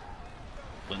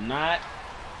 but not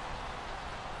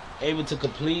able to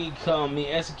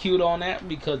execute on that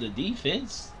because the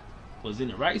defense was in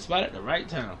the right spot at the right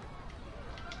time.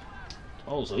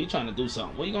 Oh, so he trying to do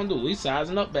something. What you gonna do? He's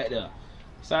sizing up back there.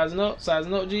 Sizing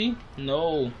up, G.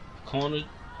 No. Corner.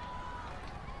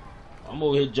 I'm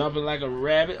over here jumping like a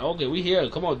rabbit. Okay, we here.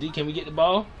 Come on, D. Can we get the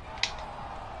ball?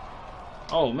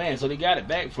 Oh, man. So they got it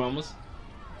back from us.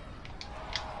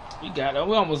 We got it.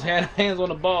 We almost had hands on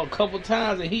the ball a couple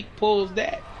times, and he pulls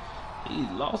that. He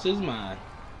lost his mind.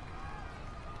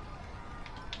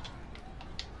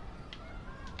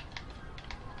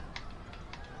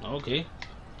 Okay.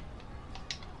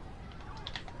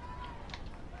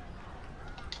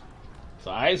 So,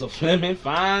 alright, so Fleming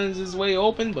finds his way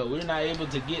open, but we're not able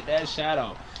to get that shot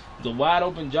off. It's a wide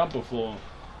open jumper for him.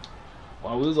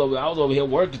 While I was over here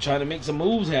working, trying to make some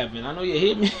moves happen. I know you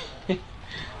hit me.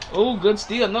 Oh, good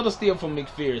steal. Another steal from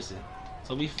McPherson.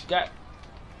 So we got...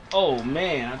 Oh,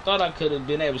 man. I thought I could have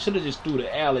been able... Should have just threw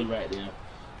the alley right there.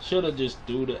 Should have just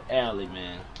threw the alley,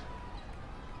 man.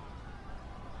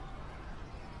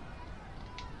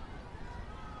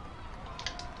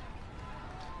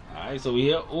 Alright, so we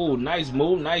here. Oh, nice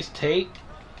move. Nice take.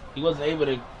 He wasn't able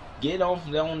to get off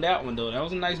on that one, though. That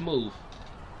was a nice move.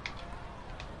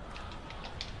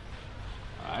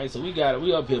 Alright, so we got it.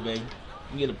 We up here, baby.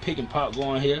 We get a pick and pop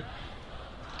going here.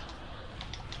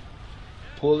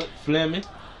 Pull it. Fleming.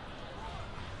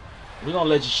 We're going to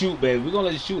let you shoot, baby. We're going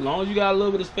to let you shoot. As long as you got a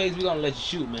little bit of space, we're going to let you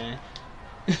shoot, man.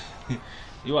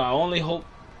 You are our only hope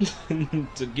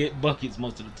to get buckets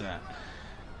most of the time.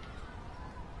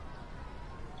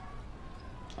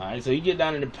 Alright, so you get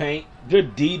down in the paint.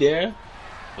 Good D there.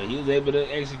 But he was able to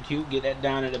execute, get that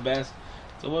down at the basket.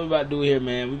 So what we about to do here,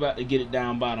 man, we about to get it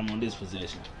down bottom on this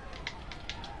possession.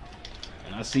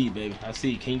 And I see you, baby. I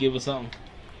see you. Can you give us something?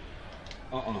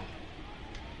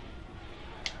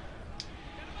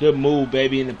 Good move,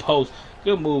 baby, in the post.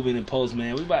 Good move in the post,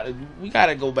 man. We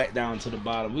gotta go back down to the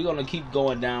bottom. We're gonna keep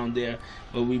going down there,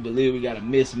 but we believe we got a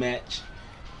mismatch.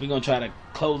 We're gonna try to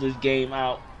close this game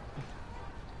out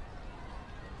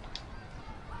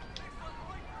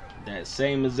that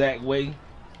same exact way.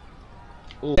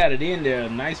 Ooh, got it in there.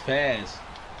 Nice pass.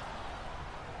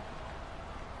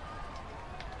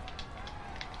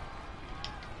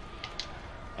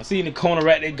 I see in the corner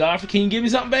right there, Godfrey. Can you give me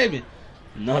something, baby?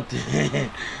 Nothing.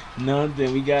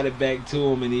 Nothing. We got it back to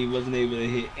him, and he wasn't able to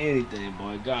hit anything,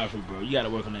 boy. Godfrey, bro. You got to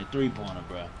work on that three-pointer,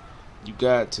 bro. You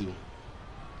got to.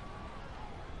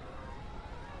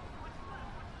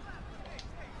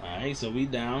 All right, so we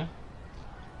down.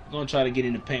 We're going to try to get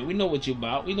in the paint. We know what you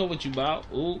about. We know what you about.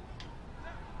 Ooh.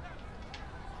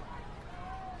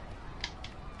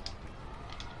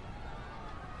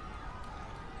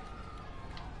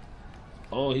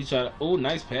 Oh, he's trying to... Oh,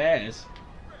 nice pass.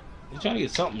 He's trying to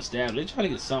get something established. They're trying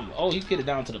to get something. Oh, he get it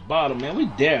down to the bottom, man. We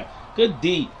there. Good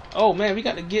D. Oh, man, we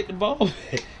got to get the ball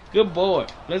back. Good boy.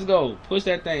 Let's go. Push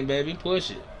that thing, baby.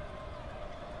 Push it.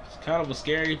 It's kind of a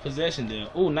scary possession there.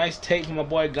 Oh, nice take from my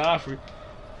boy Godfrey.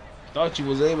 Thought you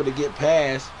was able to get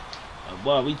past.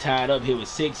 Boy, we tied up here with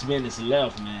 6 minutes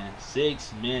left, man.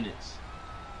 6 minutes.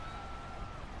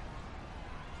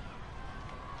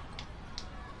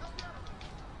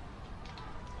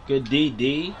 Good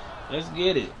D. Let's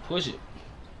get it. Push it.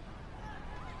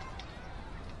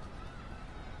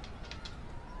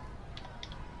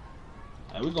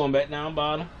 Alright, we're going back down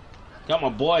bottom. Got my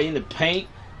boy in the paint.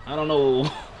 I don't know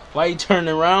why he turned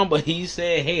around, but he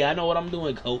said, hey, I know what I'm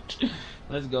doing, coach.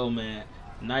 Let's go, man.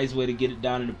 Nice way to get it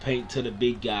down in the paint to the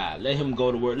big guy. Let him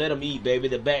go to work. Let him eat, baby.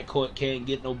 The backcourt can't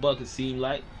get no bucket, seem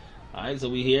like. Alright, so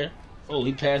we here. Oh,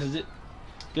 he passes it.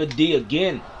 Good D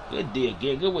again. Good D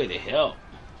again. Good way to help.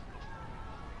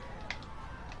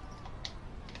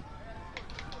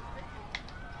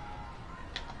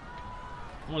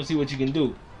 I want to see what you can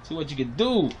do. See what you can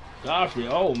do. Godfrey,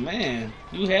 oh man.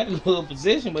 You had a little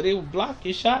position, but it would block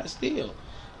your shot still.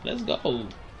 Let's go.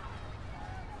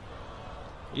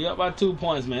 You up by 2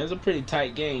 points, man. It's a pretty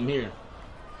tight game here.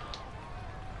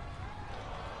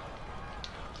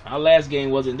 Our last game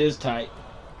wasn't this tight.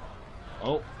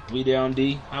 Oh, we down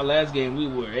D. Our last game we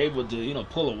were able to,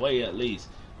 pull away at least.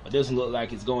 But this one look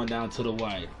like it's going down to the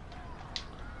wire.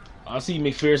 I see you,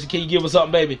 McPherson. Can you give us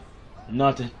something, baby?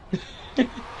 Nothing.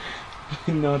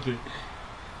 Nothing.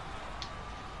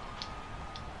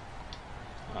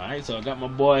 Alright, so I got my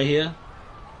boy here.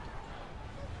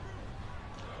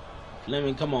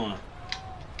 Fleming, come on.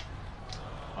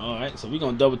 Alright, so we're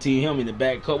going to double team him in the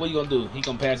back court. What you going to do? He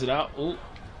going to pass it out. Ooh.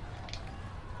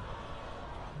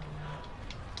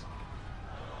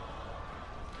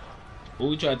 Ooh,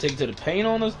 we try to take it to the paint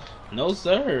on us? No,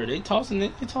 sir. They tossing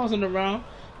it. They tossing it around.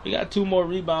 We got 2 more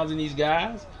rebounds in these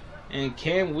guys. And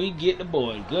can we get the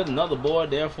board? Good, another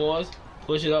board there for us.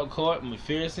 Push it up court.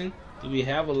 McPherson. Do we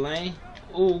have a lane?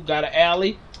 Ooh, got an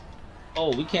alley.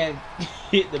 Oh, we can't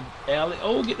hit the alley.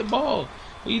 Oh, get the ball.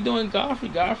 What you doing, Godfrey?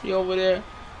 Godfrey over there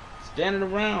standing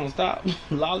around. Stop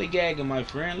lollygagging, my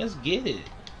friend. Let's get it.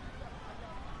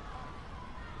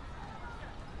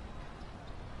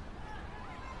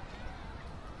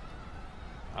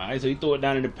 Alright, so he threw it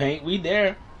down in the paint. We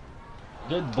there.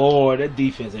 Good board. That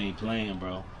defense ain't playing,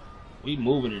 bro. We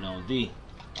moving it on D.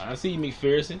 I see you,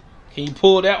 McPherson. Can you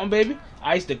pull that one, baby?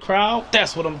 Ice the crowd.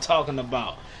 That's what I'm talking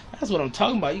about. That's what I'm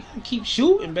talking about. You gotta keep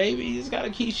shooting, baby. You just gotta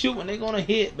keep shooting. They're gonna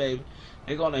hit, baby.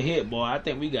 They're gonna hit, boy. I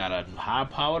think we got a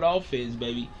high-powered offense,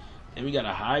 baby. And we got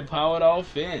a high-powered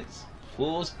offense.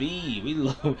 Full speed.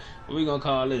 What we gonna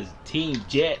call this? Team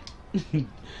Jet.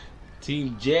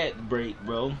 Team Jet break,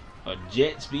 bro. Or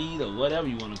jet speed, or whatever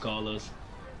you want to call us.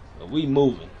 But we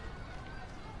moving.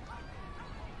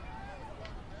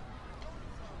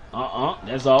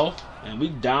 That's off. And we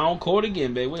down court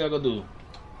again, baby. What y'all gonna do?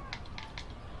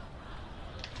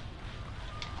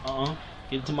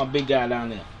 Get it to my big guy down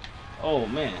there. Oh,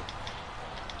 man.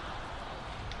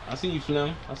 I see you,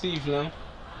 Flem. I see you, Flem.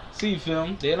 See you,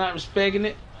 Flem. They're not respecting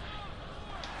it.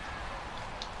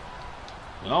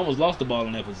 We almost lost the ball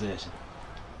in that possession.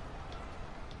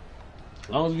 As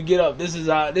long as we get up, this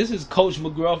is Coach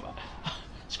McGruff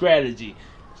strategy.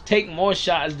 Take more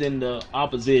shots than the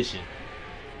opposition.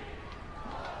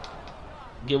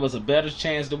 Give us a better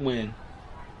chance to win.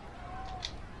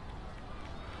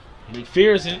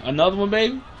 McPherson, another one,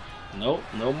 baby? Nope,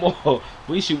 no more.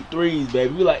 We shoot threes,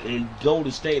 baby. We like in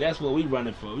Golden State. That's what we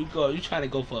running for. You trying to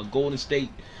go for a Golden State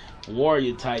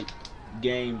Warrior type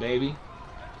game, baby.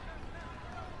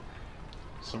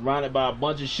 Surrounded by a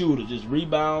bunch of shooters. Just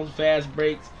rebounds, fast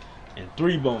breaks, and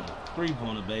three-pointer.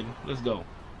 Three-pointer, baby. Let's go.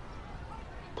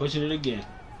 Pushing it again.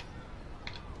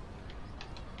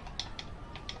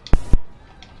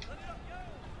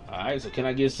 Alright, so can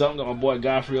I get something? Got my boy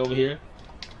Godfrey over here.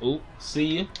 Ooh, see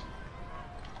you.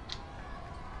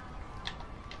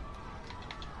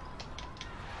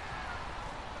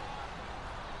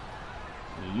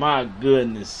 My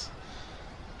goodness.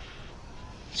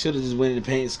 Should have just went in the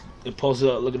paint and posted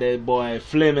up. Look at that boy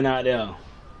Fleming out there.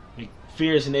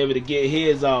 McPherson able to get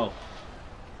his off.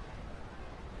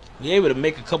 We able to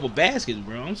make a couple baskets,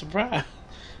 bro. I'm surprised.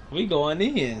 We going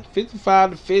in.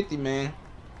 55 to 50, man.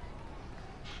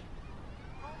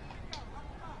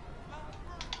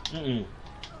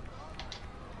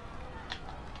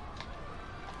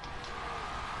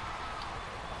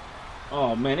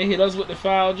 Oh, man. They hit us with the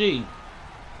foul G.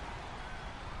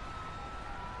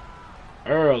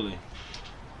 Early.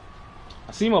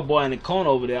 I see my boy in the corner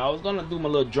over there. I was gonna do my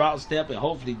little drop step and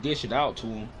hopefully dish it out to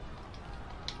him.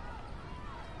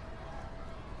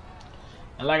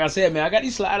 And like I said, man, I got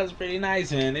these sliders pretty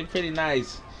nice, man. They're pretty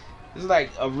nice. It's like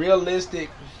a realistic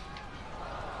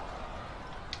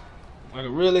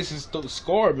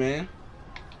score, man.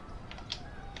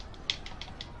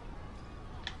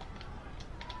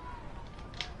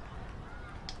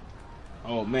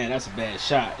 Oh man, that's a bad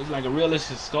shot. It's like a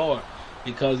realistic score.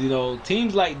 Because, you know,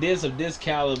 teams like this of this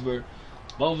caliber,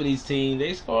 both of these teams,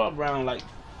 they score around like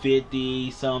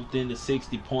 50-something to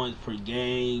 60 points per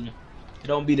game. It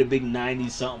don't be the big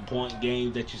 90-something point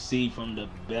games that you see from the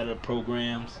better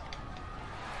programs.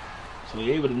 So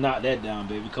we're able to knock that down,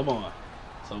 baby. Come on.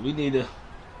 So we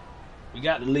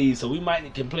got the lead. So we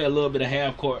can play a little bit of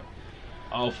half-court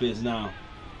offense now.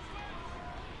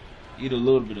 Eat a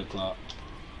little bit of clock.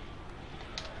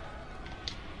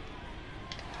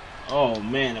 Oh,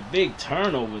 man, a big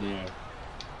turnover there.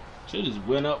 Should just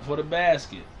went up for the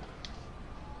basket.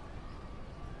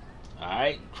 All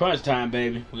right, crunch time,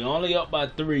 baby. We're only up by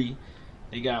 3.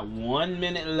 They got 1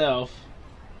 minute left.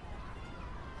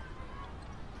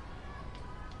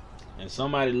 And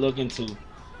somebody's going to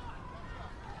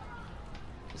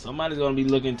be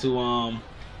looking to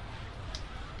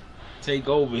take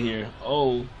over here.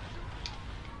 Oh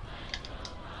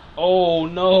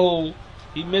no.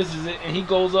 He misses it, and he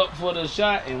goes up for the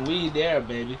shot, and we there,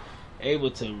 baby.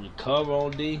 Able to recover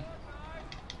on D.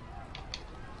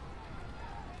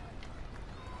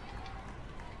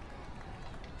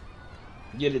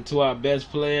 Get it to our best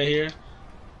player here.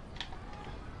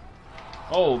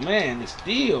 Oh, man, the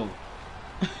steal.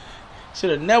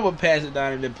 Should have never passed it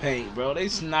down in the paint, bro. They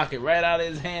knock it right out of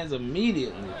his hands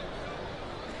immediately.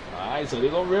 All right, so there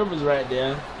go Rivers right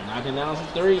there, knocking down some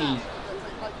threes.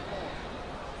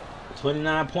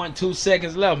 29.2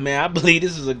 seconds left, man. I believe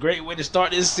this is a great way to start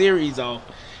this series off.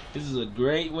 This is a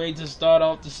great way to start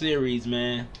off the series,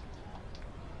 man.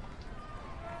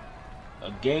 A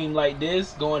a game like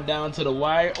this, going down to the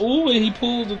wire. Ooh, and he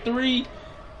pulls the 3,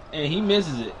 and he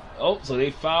misses it. Oh, so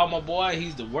they foul my boy.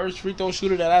 He's the worst free throw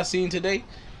shooter that I've seen today.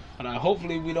 But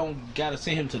hopefully we don't got to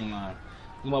send him to the line.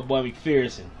 Look at my boy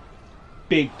McPherson.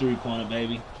 Big three-pointer,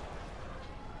 baby.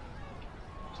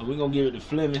 So we're going to give it to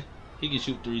Fleming. He can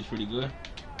shoot threes pretty good.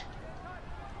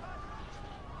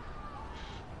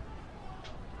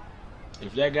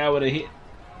 If that guy would have hit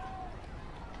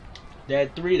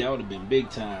that 3, that would have been big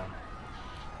time.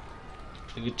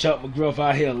 Look at Chuck McGruff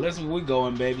out here. Let's where we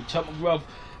going, baby. Chuck McGruff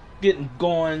getting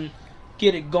going.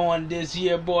 Get it going this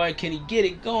year, boy. Can he get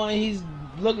it going? He's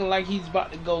looking like he's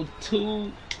about to go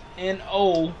 2-0.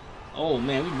 Oh,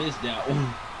 man, we missed that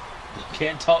one.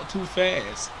 Can't talk too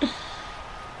fast.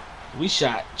 We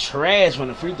shot trash from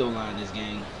the free throw line this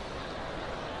game.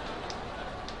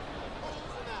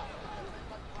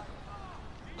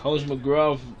 Coach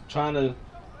McGruff trying to...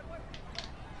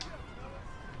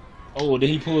 Oh, then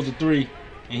he pulls the 3,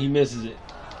 and he misses it.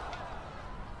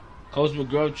 Coach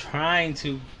McGruff trying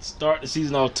to start the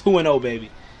season off 2-0, baby.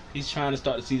 He's trying to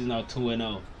start the season off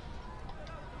 2-0.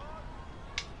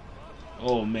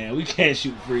 Oh, man, we can't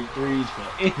shoot free threes for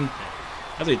anything.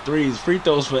 I say threes, free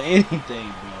throws for anything,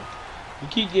 bro. We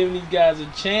keep giving these guys a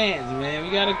chance, man.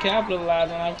 We got to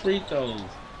capitalize on our free throws.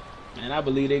 Man, I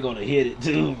believe they're going to hit it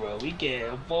too, bro. We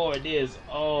can't afford this.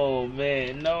 Oh,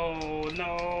 man. No.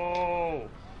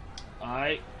 All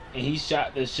right. And he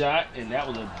shot the shot, and that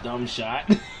was a dumb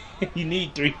shot. You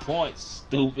need 3 points,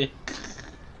 stupid.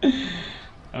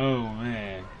 Oh,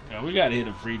 man. Yeah, we got to hit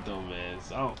a free throw, man.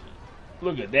 So,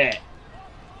 look at that.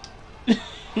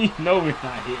 You know we're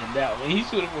not hitting that one. He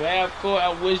shooting from half court.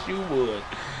 I wish you would.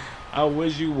 I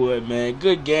wish you would, man.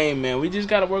 Good game, man. We just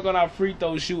got to work on our free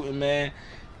throw shooting, man.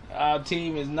 Our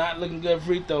team is not looking good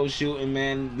free throw shooting,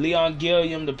 man. Leon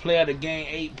Gilliam, the player of the game,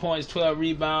 8 points, 12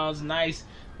 rebounds. Nice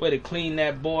way to clean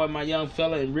that boy, my young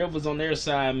fella. And Rivers on their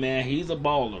side, man. He's a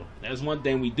baller. That's one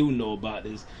thing we do know about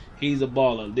this. He's a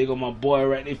baller. They got my boy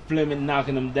right there, Fleming,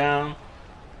 knocking him down.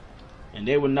 And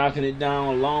they were knocking it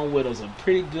down along with us. A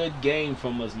pretty good game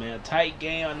from us, man. A tight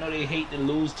game. I know they hate to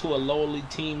lose to a lowly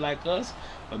team like us.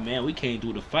 But, man, we came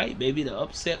through the fight, baby. The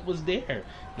upset was there.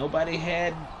 Nobody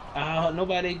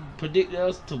predicted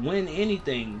us to win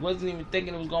anything. Wasn't even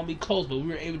thinking it was going to be close, but we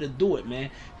were able to do it, man.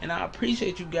 And I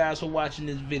appreciate you guys for watching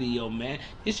this video, man.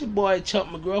 It's your boy, Chuck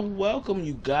McGruff. Welcome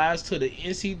you guys to the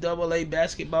NCAA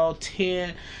Basketball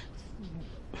 10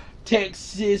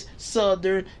 Texas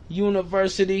Southern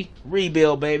University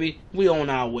rebuild, baby. We on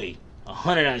our way.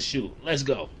 100 on shoot. Let's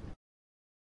go.